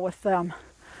at all with them.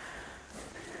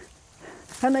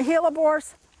 And the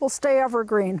hellebores will stay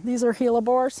evergreen. These are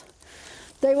hellebores.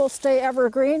 They will stay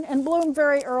evergreen and bloom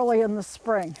very early in the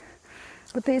spring.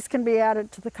 But these can be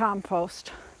added to the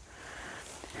compost.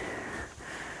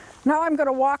 Now I'm going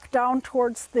to walk down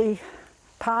towards the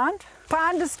pond.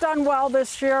 Pond has done well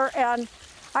this year, and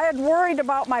I had worried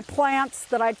about my plants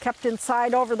that I'd kept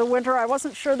inside over the winter. I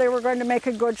wasn't sure they were going to make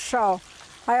a good show.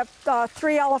 I have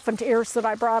 3 elephant ears that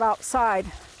I brought outside,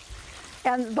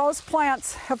 and those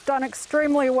plants have done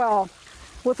extremely well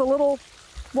with a little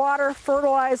water,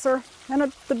 fertilizer,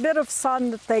 and the bit of sun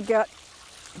that they get.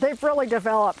 They've really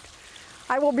developed.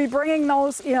 I will be bringing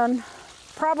those in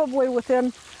probably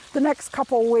within the next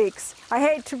couple weeks. I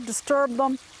hate to disturb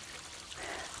them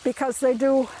because they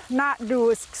do not do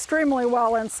extremely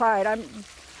well inside. I'm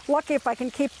lucky if I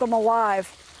can keep them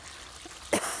alive.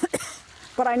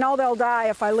 But I know they'll die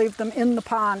if I leave them in the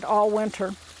pond all winter.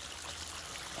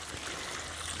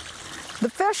 The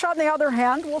fish, on the other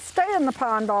hand, will stay in the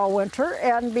pond all winter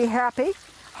and be happy,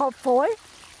 hopefully,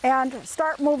 and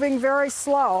start moving very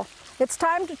slow. It's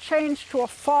time to change to a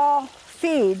fall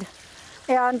feed,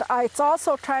 and it's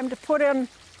also time to put in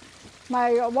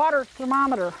my water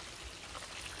thermometer.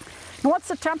 And once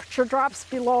the temperature drops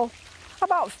below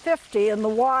about 50 in the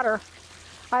water,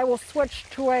 I will switch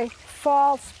to a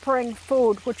fall spring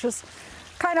food, which is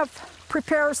kind of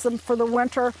prepares them for the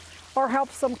winter or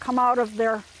helps them come out of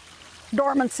their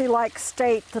dormancy-like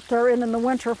state that they're in the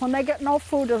winter when they get no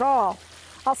food at all.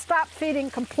 I'll stop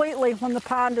feeding completely when the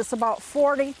pond is about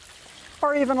 40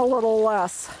 or even a little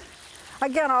less.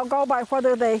 Again, I'll go by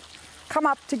whether they come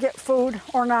up to get food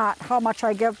or not, how much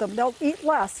I give them. They'll eat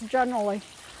less generally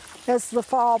as the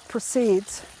fall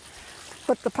proceeds.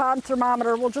 But the pond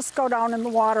thermometer will just go down in the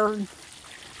water and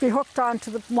be hooked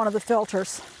onto one of the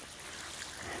filters.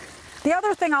 The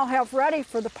other thing I'll have ready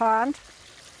for the pond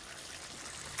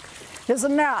is a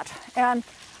net. And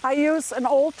I use an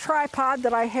old tripod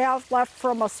that I have left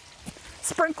from a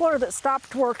sprinkler that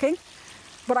stopped working.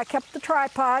 But I kept the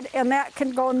tripod, and that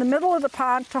can go in the middle of the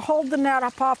pond to hold the net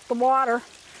up off the water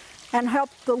and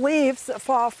help the leaves that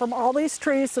fall from all these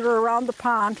trees that are around the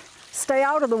pond stay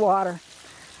out of the water.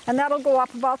 And that'll go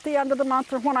up about the end of the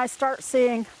month or when I start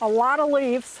seeing a lot of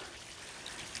leaves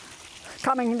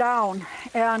coming down.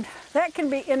 And that can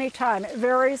be any time. It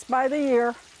varies by the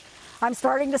year. I'm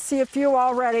starting to see a few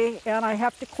already, and I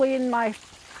have to clean my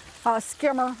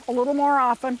skimmer a little more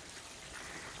often.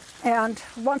 And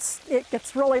once it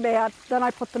gets really bad, then I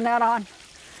put the net on.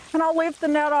 And I'll leave the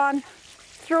net on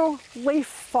through leaf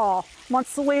fall.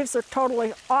 Once the leaves are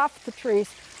totally off the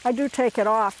trees, I do take it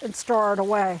off and store it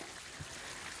away.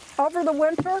 Over the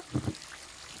winter,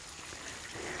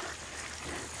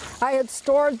 I had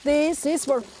stored these.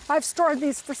 I've stored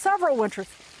these for several winters.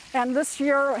 And this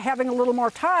year, having a little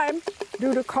more time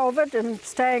due to COVID and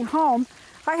staying home,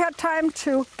 I had time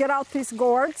to get out these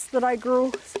gourds that I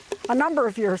grew a number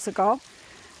of years ago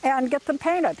and get them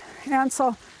painted. And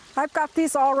so I've got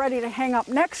these all ready to hang up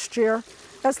next year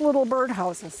as little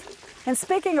birdhouses. And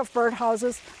speaking of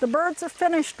birdhouses, the birds are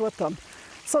finished with them.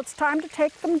 So it's time to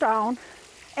take them down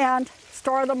and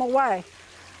store them away.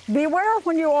 Beware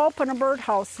when you open a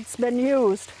birdhouse that's been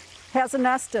used, has a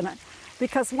nest in it,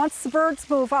 because once the birds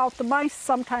move out, the mice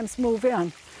sometimes move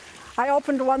in. I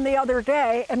opened one the other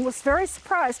day and was very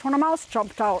surprised when a mouse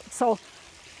jumped out. So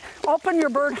open your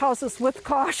birdhouses with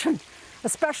caution,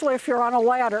 especially if you're on a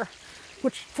ladder,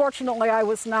 which fortunately I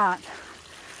was not.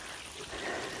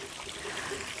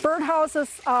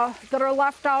 Birdhouses that are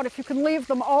left out, if you can leave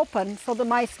them open so the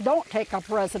mice don't take up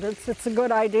residence, it's a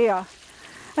good idea.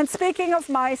 And speaking of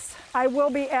mice, I will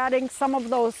be adding some of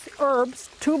those herbs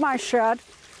to my shed,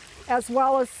 as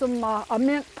well as some a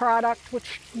mint product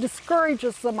which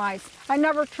discourages the mice. I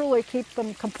never truly keep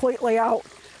them completely out.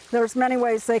 There's many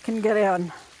ways they can get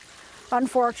in.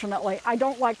 Unfortunately, I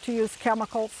don't like to use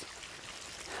chemicals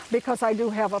because I do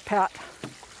have a pet.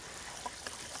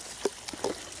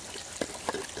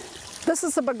 This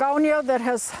is a begonia that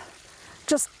has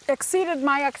just exceeded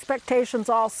my expectations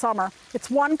all summer. It's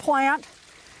one plant,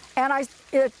 and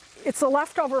it's a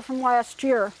leftover from last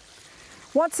year.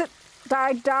 Once it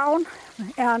died down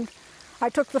and I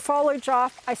took the foliage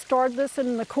off, I stored this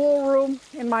in the cool room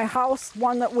in my house,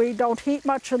 one that we don't heat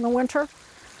much in the winter.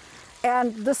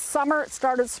 And this summer it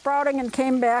started sprouting and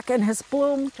came back and has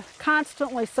bloomed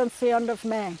constantly since the end of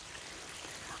May.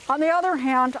 On the other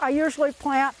hand, I usually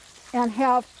plant and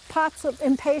have pots of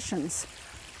impatiens.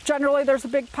 Generally there's a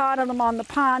big pot of them on the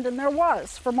pond, and there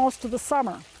was for most of the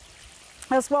summer,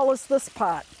 as well as this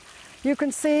pot. You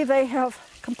can see they have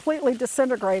completely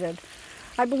disintegrated.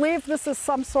 I believe this is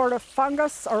some sort of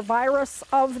fungus or virus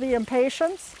of the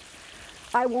impatiens.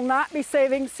 I will not be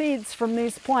saving seeds from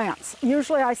these plants.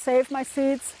 Usually I save my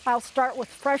seeds. I'll start with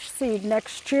fresh seed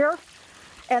next year,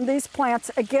 and these plants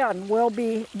again will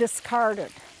be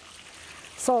discarded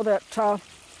so that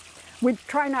we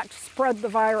try not to spread the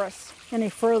virus any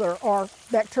further, or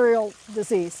bacterial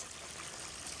disease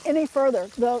any further.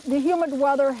 The humid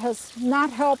weather has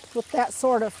not helped with that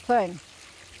sort of thing.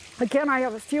 Again, I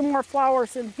have a few more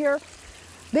flowers in here.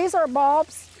 These are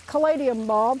bulbs, caladium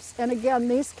bulbs, and again,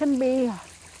 these can be,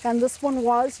 and this one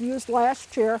was used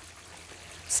last year,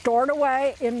 stored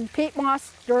away in peat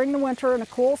moss during the winter in a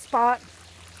cool spot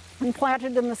and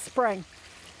planted in the spring.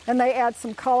 And they add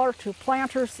some color to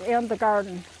planters and the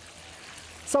garden.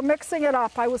 So mixing it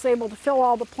up, I was able to fill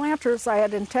all the planters I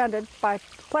had intended by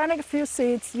planting a few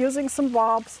seeds, using some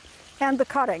bulbs, and the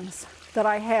cuttings that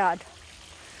I had.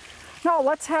 Now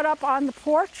let's head up on the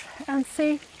porch and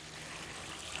see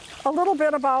a little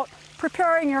bit about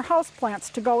preparing your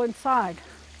houseplants to go inside.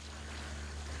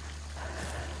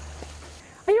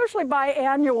 I usually buy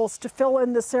annuals to fill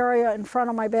in this area in front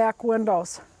of my back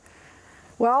windows.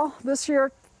 Well, this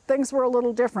year things were a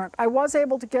little different. I was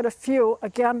able to get a few,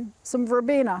 again, some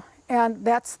verbena, and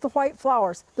that's the white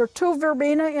flowers. There are 2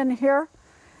 verbena in here,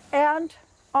 and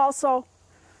also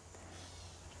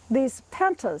these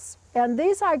pentas. And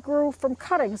these I grew from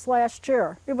cuttings last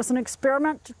year. It was an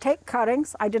experiment to take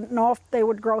cuttings. I didn't know if they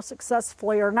would grow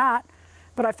successfully or not,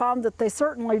 but I found that they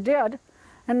certainly did.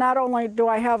 And not only do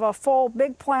I have a full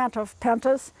big plant of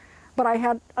pentas, but I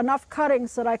had enough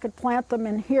cuttings that I could plant them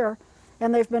in here,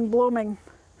 and they've been blooming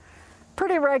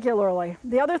pretty regularly.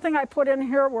 The other thing I put in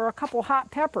here were a couple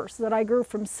hot peppers that I grew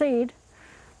from seed.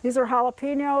 These are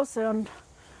jalapenos, and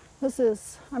this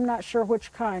is, I'm not sure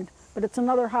which kind, but it's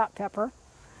another hot pepper.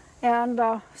 And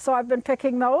so I've been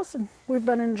picking those, and we've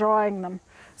been enjoying them.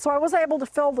 So I was able to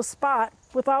fill the spot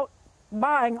without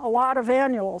buying a lot of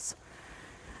annuals.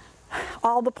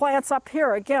 All the plants up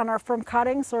here, again, are from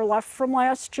cuttings or left from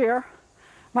last year.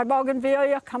 My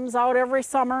bougainvillea comes out every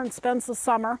summer and spends the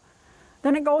summer.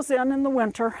 Then it goes in the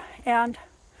winter, and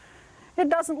it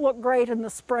doesn't look great in the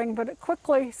spring, but it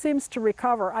quickly seems to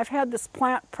recover. I've had this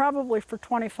plant probably for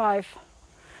 25,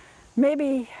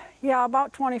 maybe, yeah,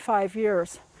 about 25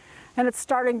 years, and it's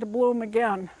starting to bloom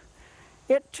again.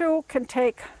 It too can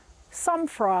take some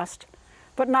frost,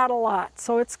 but not a lot,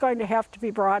 so it's going to have to be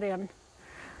brought in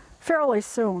fairly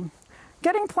soon.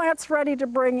 Getting plants ready to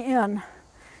bring in,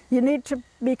 you need to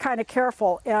be kind of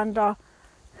careful, and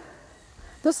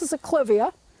this is a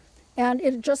clivia, and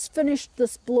it just finished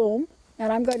this bloom,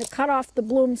 and I'm going to cut off the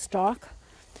bloom stalk,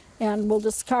 and we'll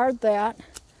discard that.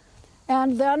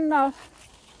 And then,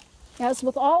 as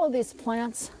with all of these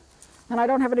plants, and I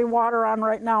don't have any water on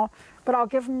right now, but I'll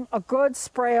give them a good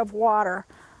spray of water.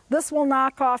 This will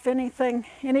knock off any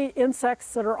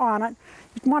insects that are on it.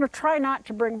 You want to try not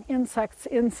to bring insects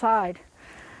inside.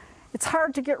 It's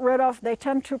hard to get rid of. They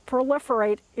tend to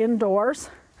proliferate indoors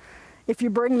if you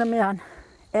bring them in,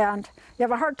 and you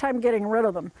have a hard time getting rid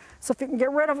of them. So if you can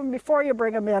get rid of them before you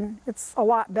bring them in, it's a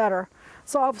lot better.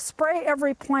 So I'll spray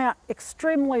every plant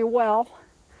extremely well.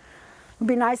 It would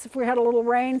be nice if we had a little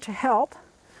rain to help.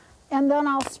 And then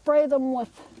I'll spray them with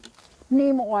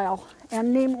neem oil,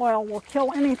 and neem oil will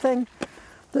kill anything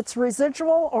that's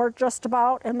residual or just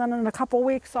about, and then in a couple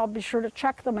weeks I'll be sure to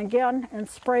check them again and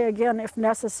spray again if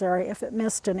necessary, if it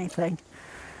missed anything.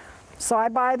 So I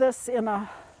buy this in a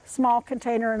small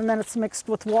container, and then it's mixed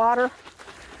with water,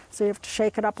 so you have to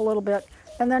shake it up a little bit,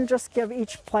 and then just give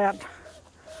each plant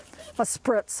a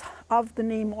spritz of the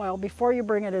neem oil before you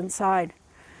bring it inside,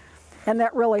 and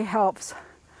that really helps.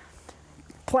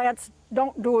 Plants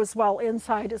don't do as well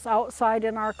inside as outside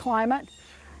in our climate,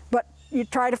 but you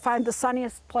try to find the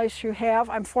sunniest place you have.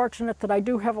 I'm fortunate that I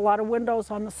do have a lot of windows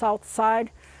on the south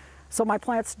side, so my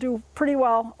plants do pretty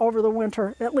well over the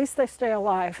winter. At least they stay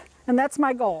alive, and that's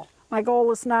my goal. My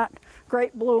goal is not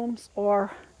great blooms,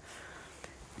 or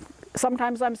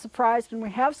sometimes I'm surprised and we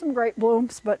have some great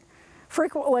blooms, but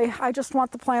frequently I just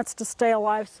want the plants to stay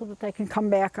alive so that they can come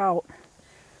back out,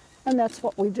 and that's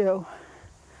what we do.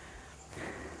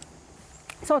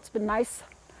 So it's been nice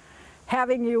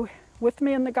having you with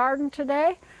me in the garden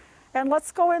today, and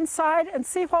let's go inside and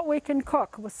see what we can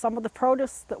cook with some of the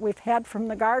produce that we've had from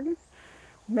the garden.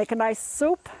 Make a nice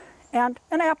soup and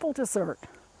an apple dessert.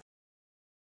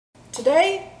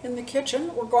 Today in the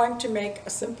kitchen we're going to make a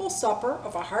simple supper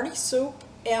of a hearty soup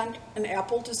and an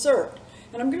apple dessert.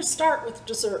 And I'm going to start with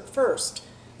dessert first.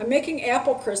 I'm making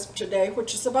apple crisp today,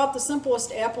 which is about the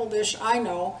simplest apple dish I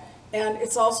know, and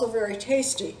it's also very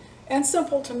tasty and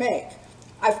simple to make.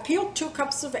 I've peeled 2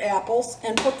 cups of apples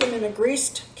and put them in a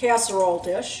greased casserole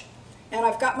dish, and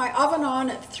I've got my oven on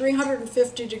at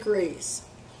 350 degrees.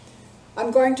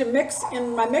 I'm going to mix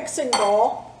in my mixing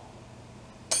bowl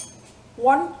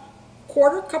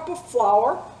 1/4 cup of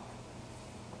flour,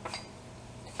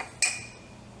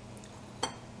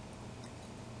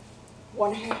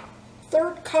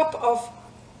 1/3 cup of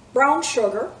brown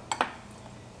sugar,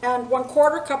 and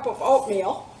 1/4 cup of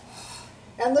oatmeal.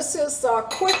 And this is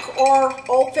quick or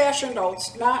old-fashioned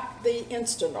oats, not the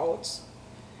instant oats.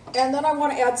 And then I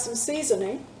want to add some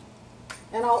seasoning,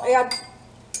 and I'll add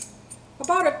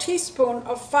about a teaspoon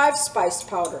of 5-spice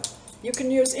powder. You can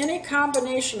use any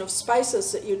combination of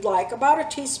spices that you'd like, about a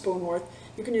teaspoon worth.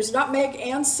 You can use nutmeg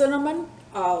and cinnamon,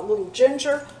 a little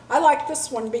ginger. I like this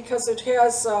one because it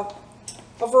has a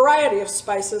variety of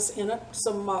spices in it,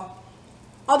 some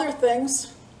other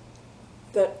things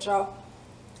that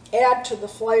add to the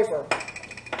flavor.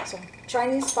 So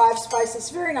Chinese 5 spices,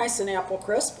 very nice in apple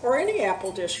crisp, or any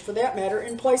apple dish for that matter,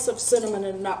 in place of cinnamon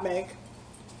and nutmeg.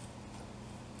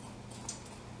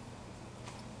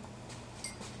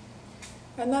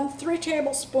 And then 3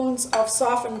 tablespoons of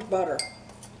softened butter.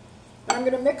 And I'm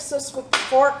going to mix this with the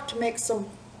fork to make some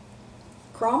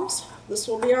crumbs. This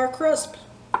will be our crisp.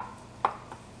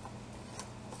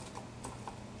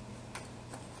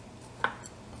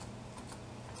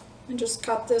 And just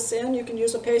cut this in. You can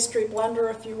use a pastry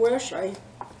blender if you wish. I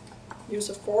use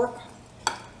a fork.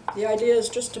 The idea is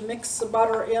just to mix the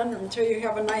butter in until you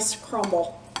have a nice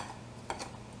crumble.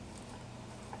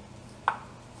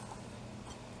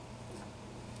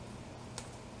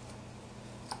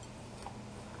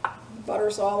 The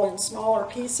butter's all in smaller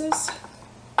pieces.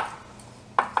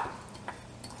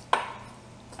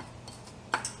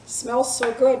 Smells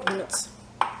so good when it's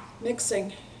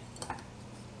mixing.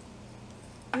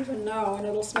 Even now, and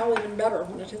it'll smell even better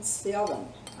when it hits the oven.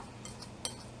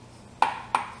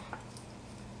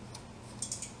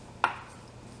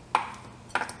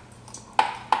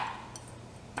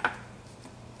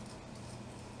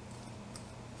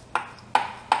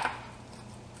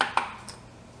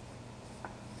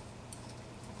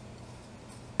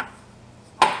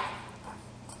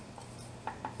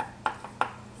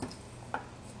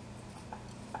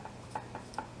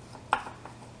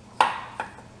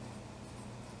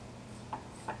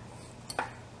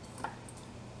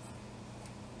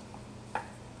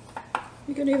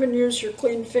 You can even use your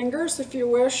clean fingers if you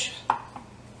wish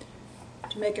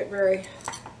to make it very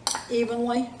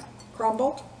evenly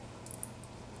crumbled.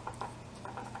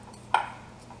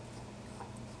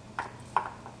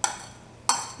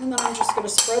 And then I'm just going to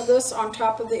spread this on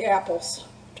top of the apples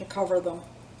to cover them.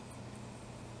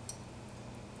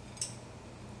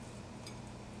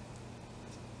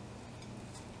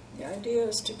 The idea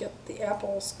is to get the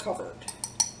apples covered.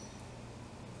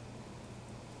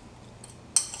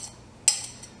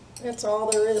 That's all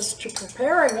there is to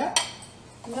preparing it.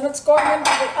 And then it's going into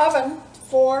the oven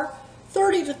for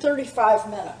 30 to 35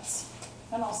 minutes.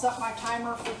 And I'll set my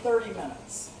timer for 30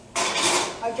 minutes.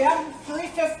 Again,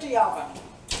 350 oven.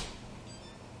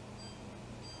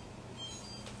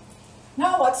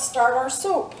 Now let's start our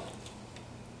soup.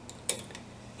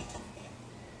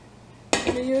 I'm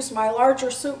going to use my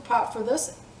larger soup pot for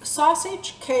this.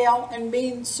 Sausage, kale, and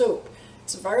bean soup.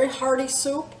 It's a very hearty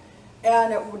soup,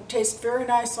 and it would taste very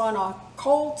nice on a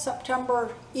cold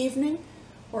September evening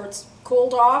where it's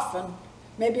cooled off and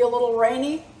maybe a little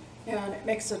rainy, and it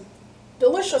makes a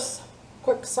delicious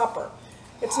quick supper.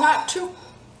 It's not too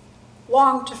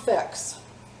long to fix.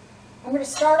 I'm going to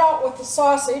start out with the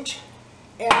sausage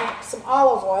and some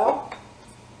olive oil,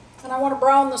 and I want to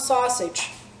brown the sausage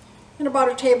in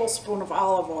about a tablespoon of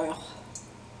olive oil.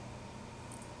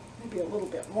 Maybe a little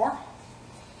bit more.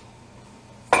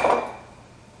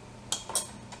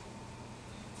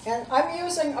 And I'm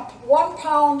using 1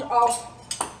 pound of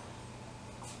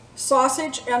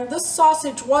sausage, and this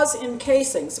sausage was in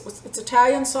casings. It's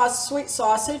Italian sweet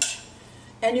sausage,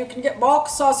 and you can get bulk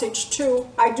sausage too.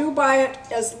 I do buy it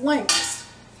as links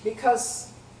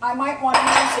because I might want to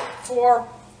use it for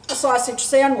a sausage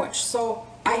sandwich. So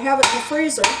I have it in the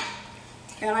freezer,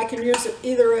 and I can use it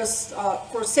either as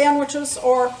for sandwiches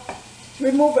or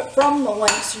remove it from the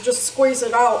links. You just squeeze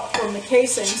it out from the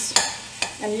casings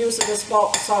and use it as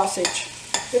bulk sausage.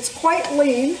 It's quite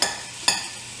lean,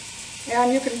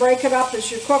 and you can break it up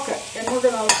as you cook it. And we're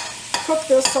going to cook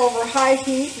this over high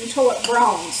heat until it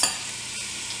browns.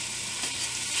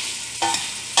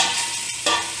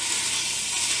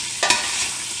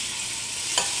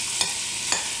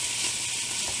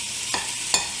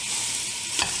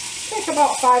 Take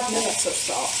about 5 minutes or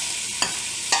so.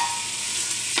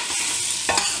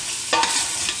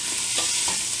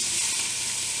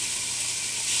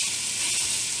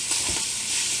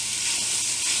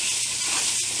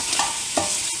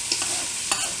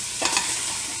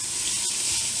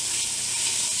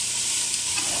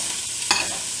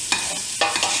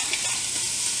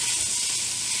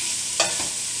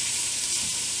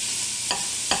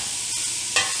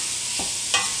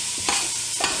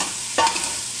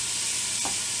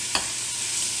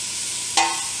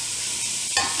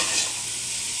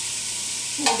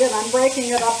 Again, I'm breaking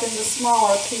it up into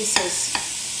smaller pieces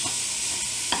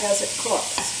as it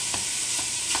cooks.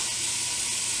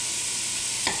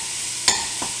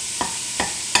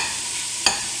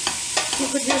 You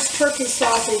could use turkey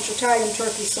sausage, Italian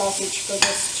turkey sausage for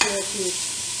this too if you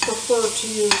prefer to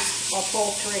use a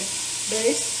poultry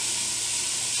base.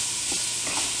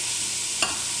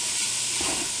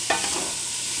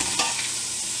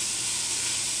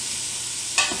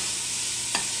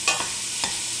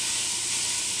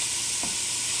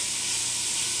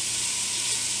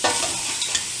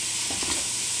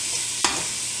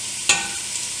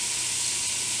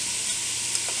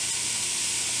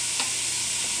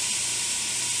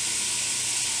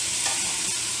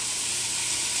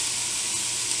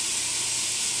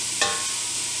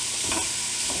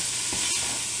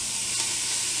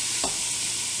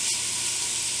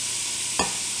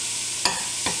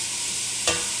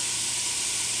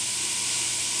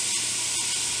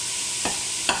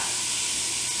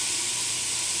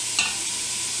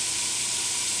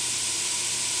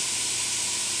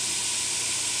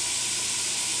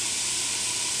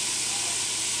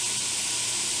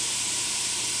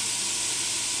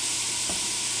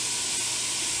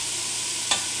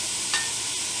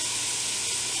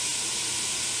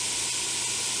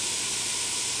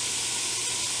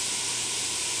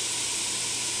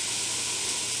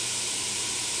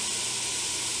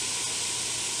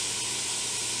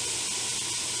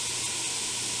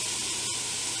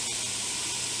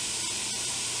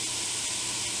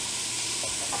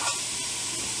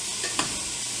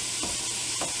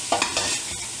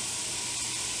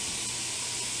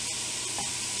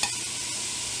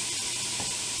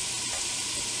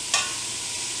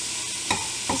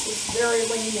 This is very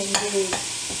lean indeed.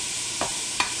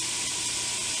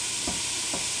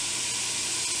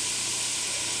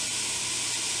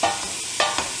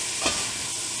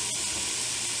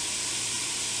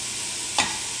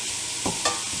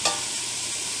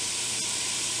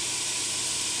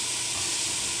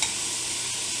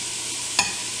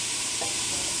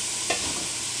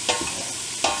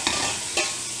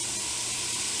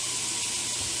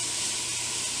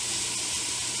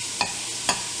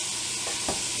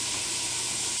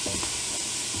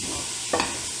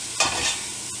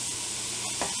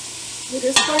 It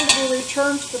is going to be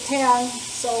returned to the pan,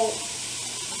 so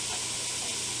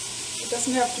it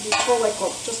doesn't have to be fully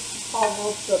cooked, just all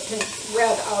of the pink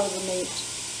red out of the meat.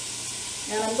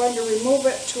 and I'm going to remove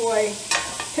it to a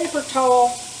paper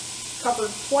towel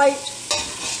covered plate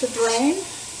to drain.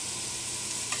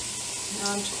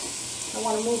 And I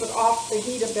want to move it off the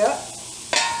heat a bit.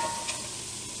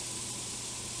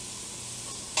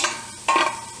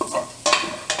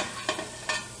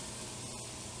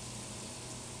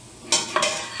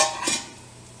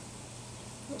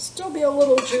 There'll still be a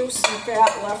little juice and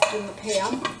fat left in the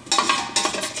pan,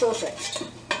 which is perfect.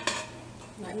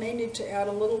 And I may need to add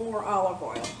a little more olive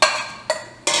oil.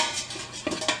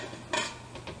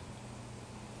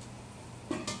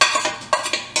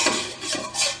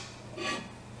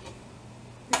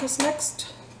 Because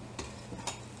next,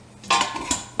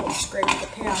 we'll scrape the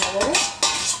pan a little.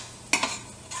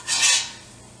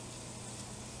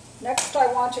 Next I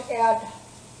want to add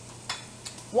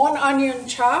 1 onion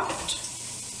chopped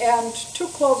and 2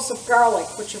 cloves of garlic,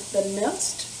 which have been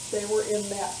minced. They were in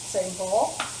that same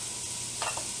bowl.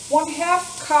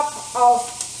 1/2 cup of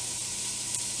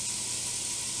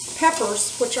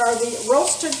peppers, which are the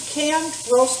canned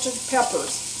roasted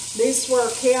peppers. These were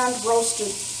canned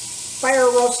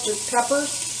fire roasted peppers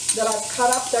that I've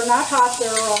cut up. They're not hot,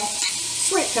 they're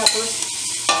sweet peppers.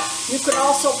 You could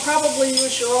also probably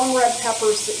use your own red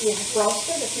peppers that you have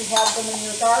roasted if you have them in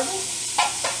your garden.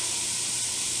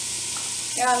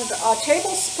 And a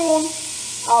tablespoon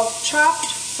of chopped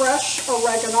fresh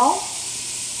oregano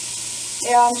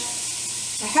and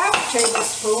a 1/2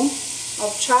 tablespoon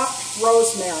of chopped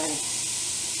rosemary.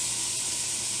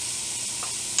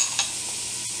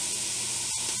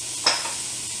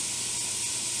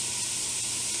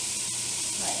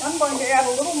 I'm going to add a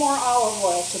little more olive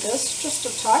oil to this, just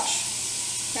a touch,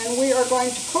 and we are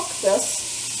going to cook this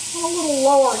on a little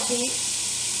lower heat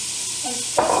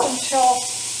just until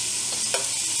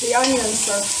the onions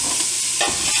are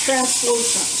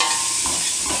translucent.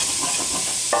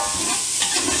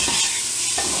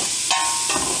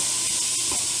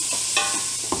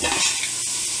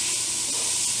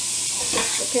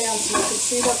 Shift the pan so you can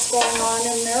see what's going on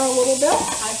in there a little bit,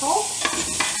 I hope.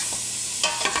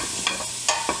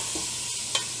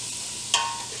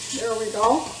 There we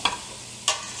go.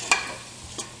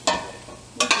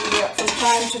 You do that from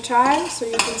time to time so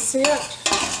you can see it.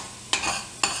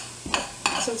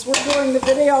 Since we're doing the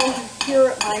video here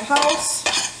at my house,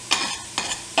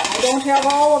 I don't have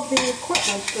all of the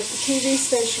equipment that the TV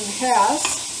station has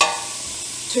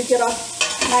to get a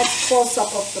nice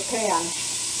close-up of the pan.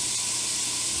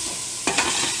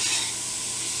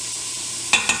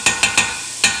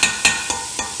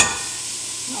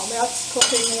 Now that's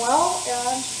cooking well,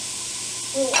 and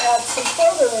we'll add some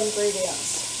further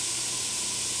ingredients.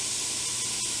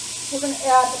 We're going to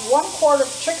add 1 quart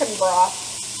of chicken broth.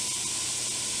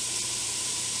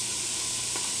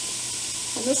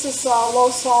 And this is low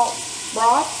salt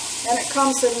broth, and it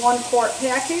comes in 1 quart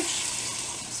package,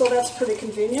 so that's pretty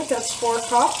convenient. That's 4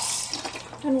 cups,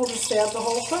 and we'll just add the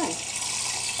whole thing.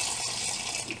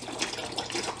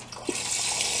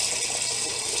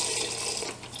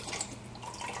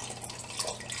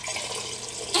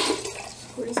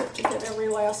 Squeeze it to get every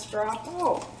last drop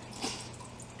out.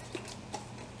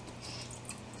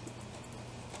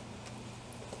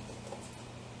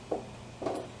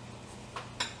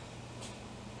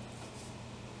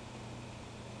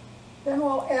 Then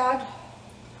we'll add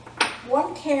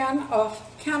 1 can of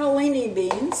cannellini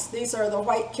beans. These are the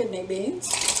white kidney beans,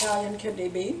 Italian kidney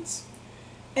beans,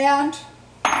 and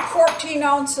 14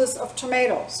 ounces of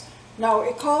tomatoes. Now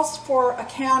it calls for a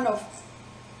can of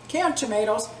canned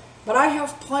tomatoes, but I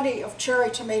have plenty of cherry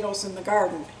tomatoes in the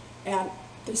garden and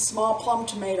these small plum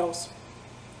tomatoes,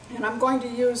 and I'm going to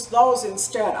use those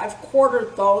instead. I've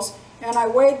quartered those and I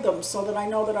weighed them so that I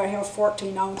know that I have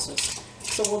 14 ounces.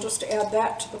 So we'll just add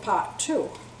that to the pot too.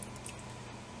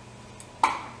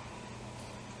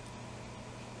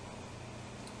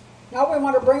 Now we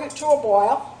want to bring it to a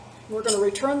boil. We're going to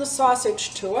return the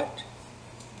sausage to it.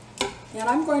 And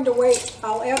I'm going to wait.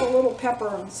 I'll add a little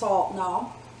pepper and salt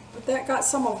now. But that got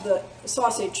some of the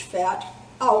sausage fat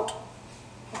out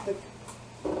of the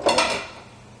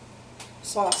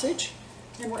sausage.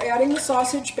 And we're adding the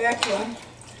sausage back in.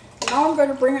 Now I'm going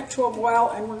to bring it to a boil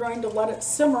and we're going to let it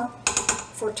simmer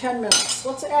for 10 minutes.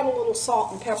 Let's add a little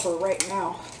salt and pepper right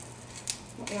now.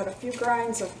 We'll add a few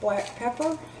grinds of black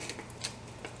pepper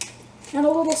and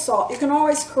a little salt. You can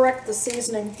always correct the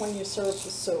seasoning when you serve the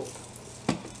soup.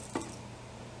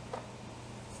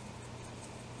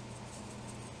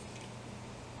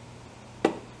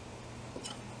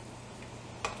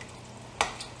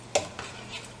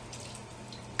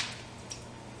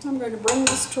 I'm going to bring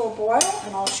this to a boil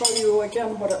and I'll show you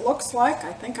again what it looks like.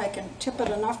 I think I can tip it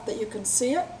enough that you can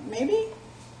see it, maybe.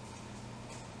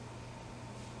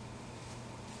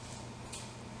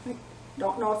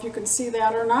 Don't know if you can see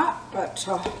that or not, but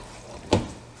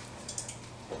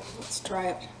let's try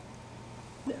it.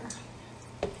 There.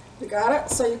 We got it,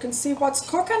 so you can see what's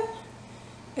cooking.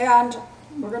 And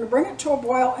we're going to bring it to a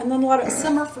boil and then let it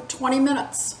simmer for 20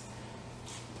 minutes.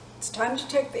 It's time to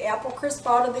take the apple crisp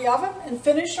out of the oven and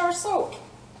finish our soup.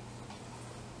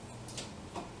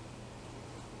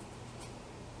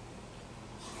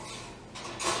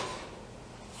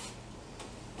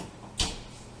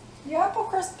 The apple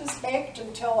crisp is baked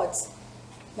until it's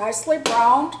nicely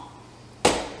browned,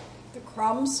 the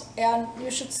crumbs, and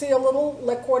you should see a little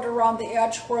liquid around the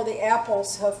edge where the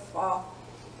apples have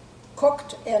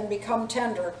cooked and become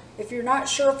tender. If you're not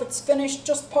sure if it's finished,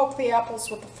 just poke the apples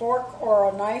with a fork or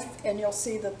a knife and you'll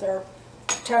see that they're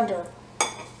tender.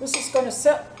 This is going to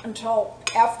sit until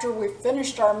after we've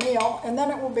finished our meal, and then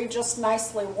it will be just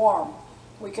nicely warm.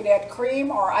 We could add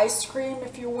cream or ice cream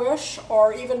if you wish,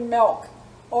 or even milk,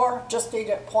 or just eat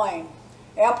it plain.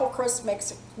 Apple crisp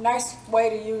makes a nice way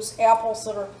to use apples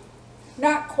that are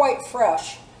not quite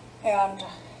fresh, and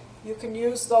you can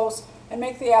use those and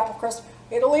make the apple crisp.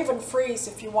 It'll even freeze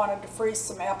if you wanted to freeze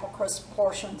some apple crisp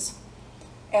portions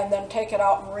and then take it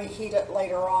out and reheat it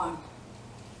later on.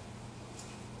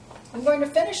 I'm going to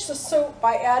finish the soup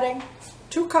by adding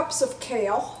 2 cups of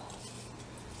kale.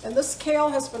 And this kale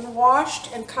has been washed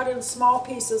and cut in small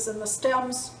pieces, and the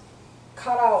stems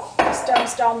cut out. The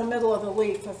stems down the middle of the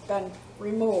leaf have been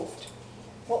removed.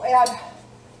 We'll add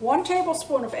 1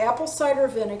 tablespoon of apple cider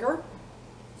vinegar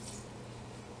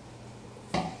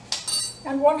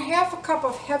and 1/2 cup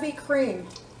of heavy cream,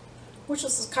 which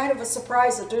is kind of a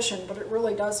surprise addition, but it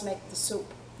really does make the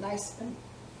soup nice and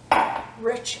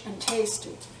rich and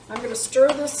tasty. I'm going to stir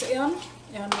this in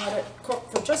and let it cook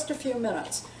for just a few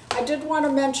minutes. I did want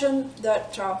to mention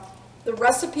that the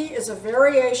recipe is a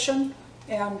variation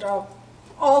and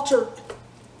altered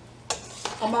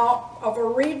amount of a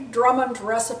Reed Drummond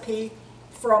recipe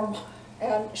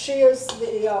and she is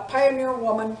the pioneer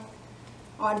woman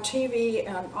on TV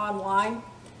and online,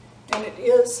 and it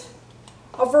is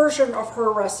a version of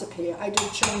her recipe. I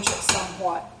did change it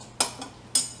somewhat.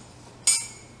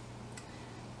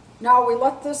 Now we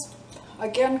let this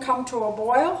again come to a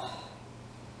boil,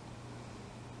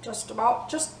 just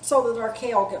so that our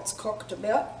kale gets cooked a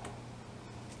bit.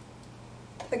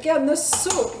 Again, this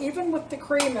soup, even with the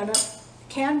cream in it,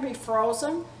 can be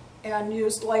frozen and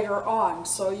used later on,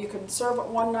 so you can serve it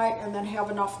one night and then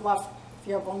have enough left if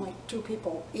you have only 2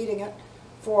 people eating it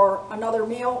for another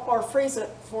meal, or freeze it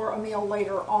for a meal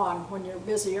later on when you're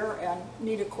busier and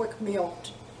need a quick meal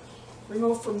to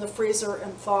remove from the freezer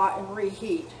and thaw and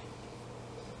reheat.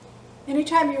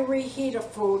 Anytime you reheat a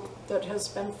food that has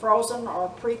been frozen or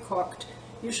pre-cooked,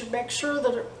 you should make sure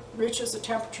that it reaches a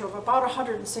temperature of about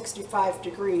 165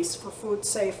 degrees for food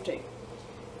safety.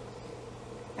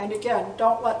 And again,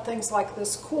 don't let things like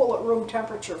this cool at room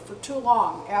temperature for too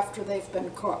long after they've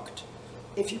been cooked,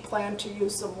 if you plan to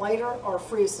use them later or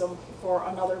freeze them for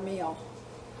another meal.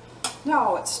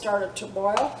 Now it's started to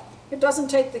boil. It doesn't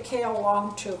take the kale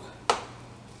long to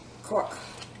cook.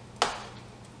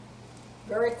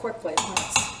 Very quickly when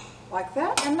it's like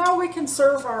that. And now we can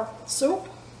serve our soup.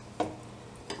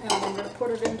 And I'm going to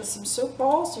put it into some soup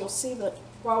bowls. You'll see that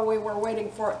while we were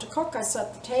waiting for it to cook, I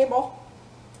set the table.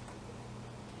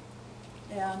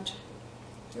 And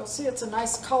you'll see it's a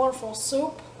nice colorful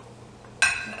soup.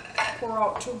 Pour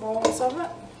out 2 bowls of it.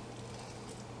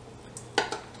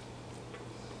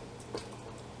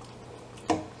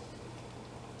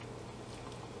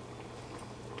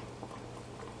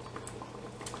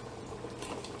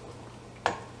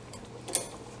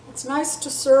 It's nice to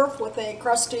serve with a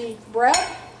crusty bread,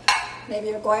 maybe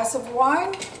a glass of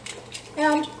wine,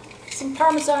 and some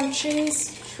Parmesan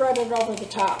cheese shredded over the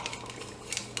top,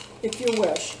 if you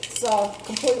wish. It's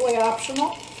completely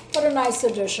optional, but a nice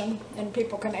addition, and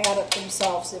people can add it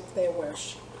themselves if they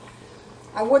wish.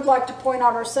 I would like to point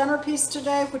out our centerpiece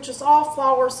today, which is all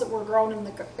flowers that were grown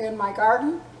in my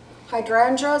garden.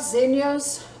 Hydrangea,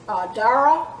 zinnias,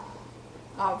 dara,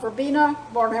 verbena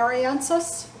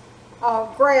borneriensis,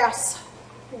 grass,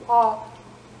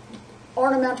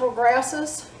 ornamental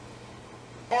grasses,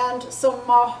 and some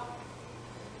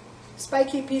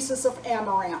spiky pieces of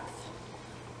amaranth.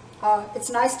 It's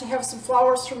nice to have some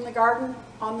flowers from the garden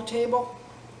on the table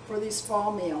for these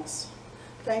fall meals.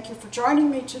 Thank you for joining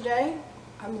me today.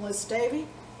 I'm Liz Davey,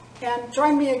 and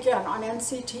join me again on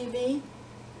NCTV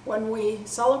when we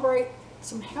celebrate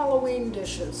some Halloween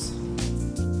dishes.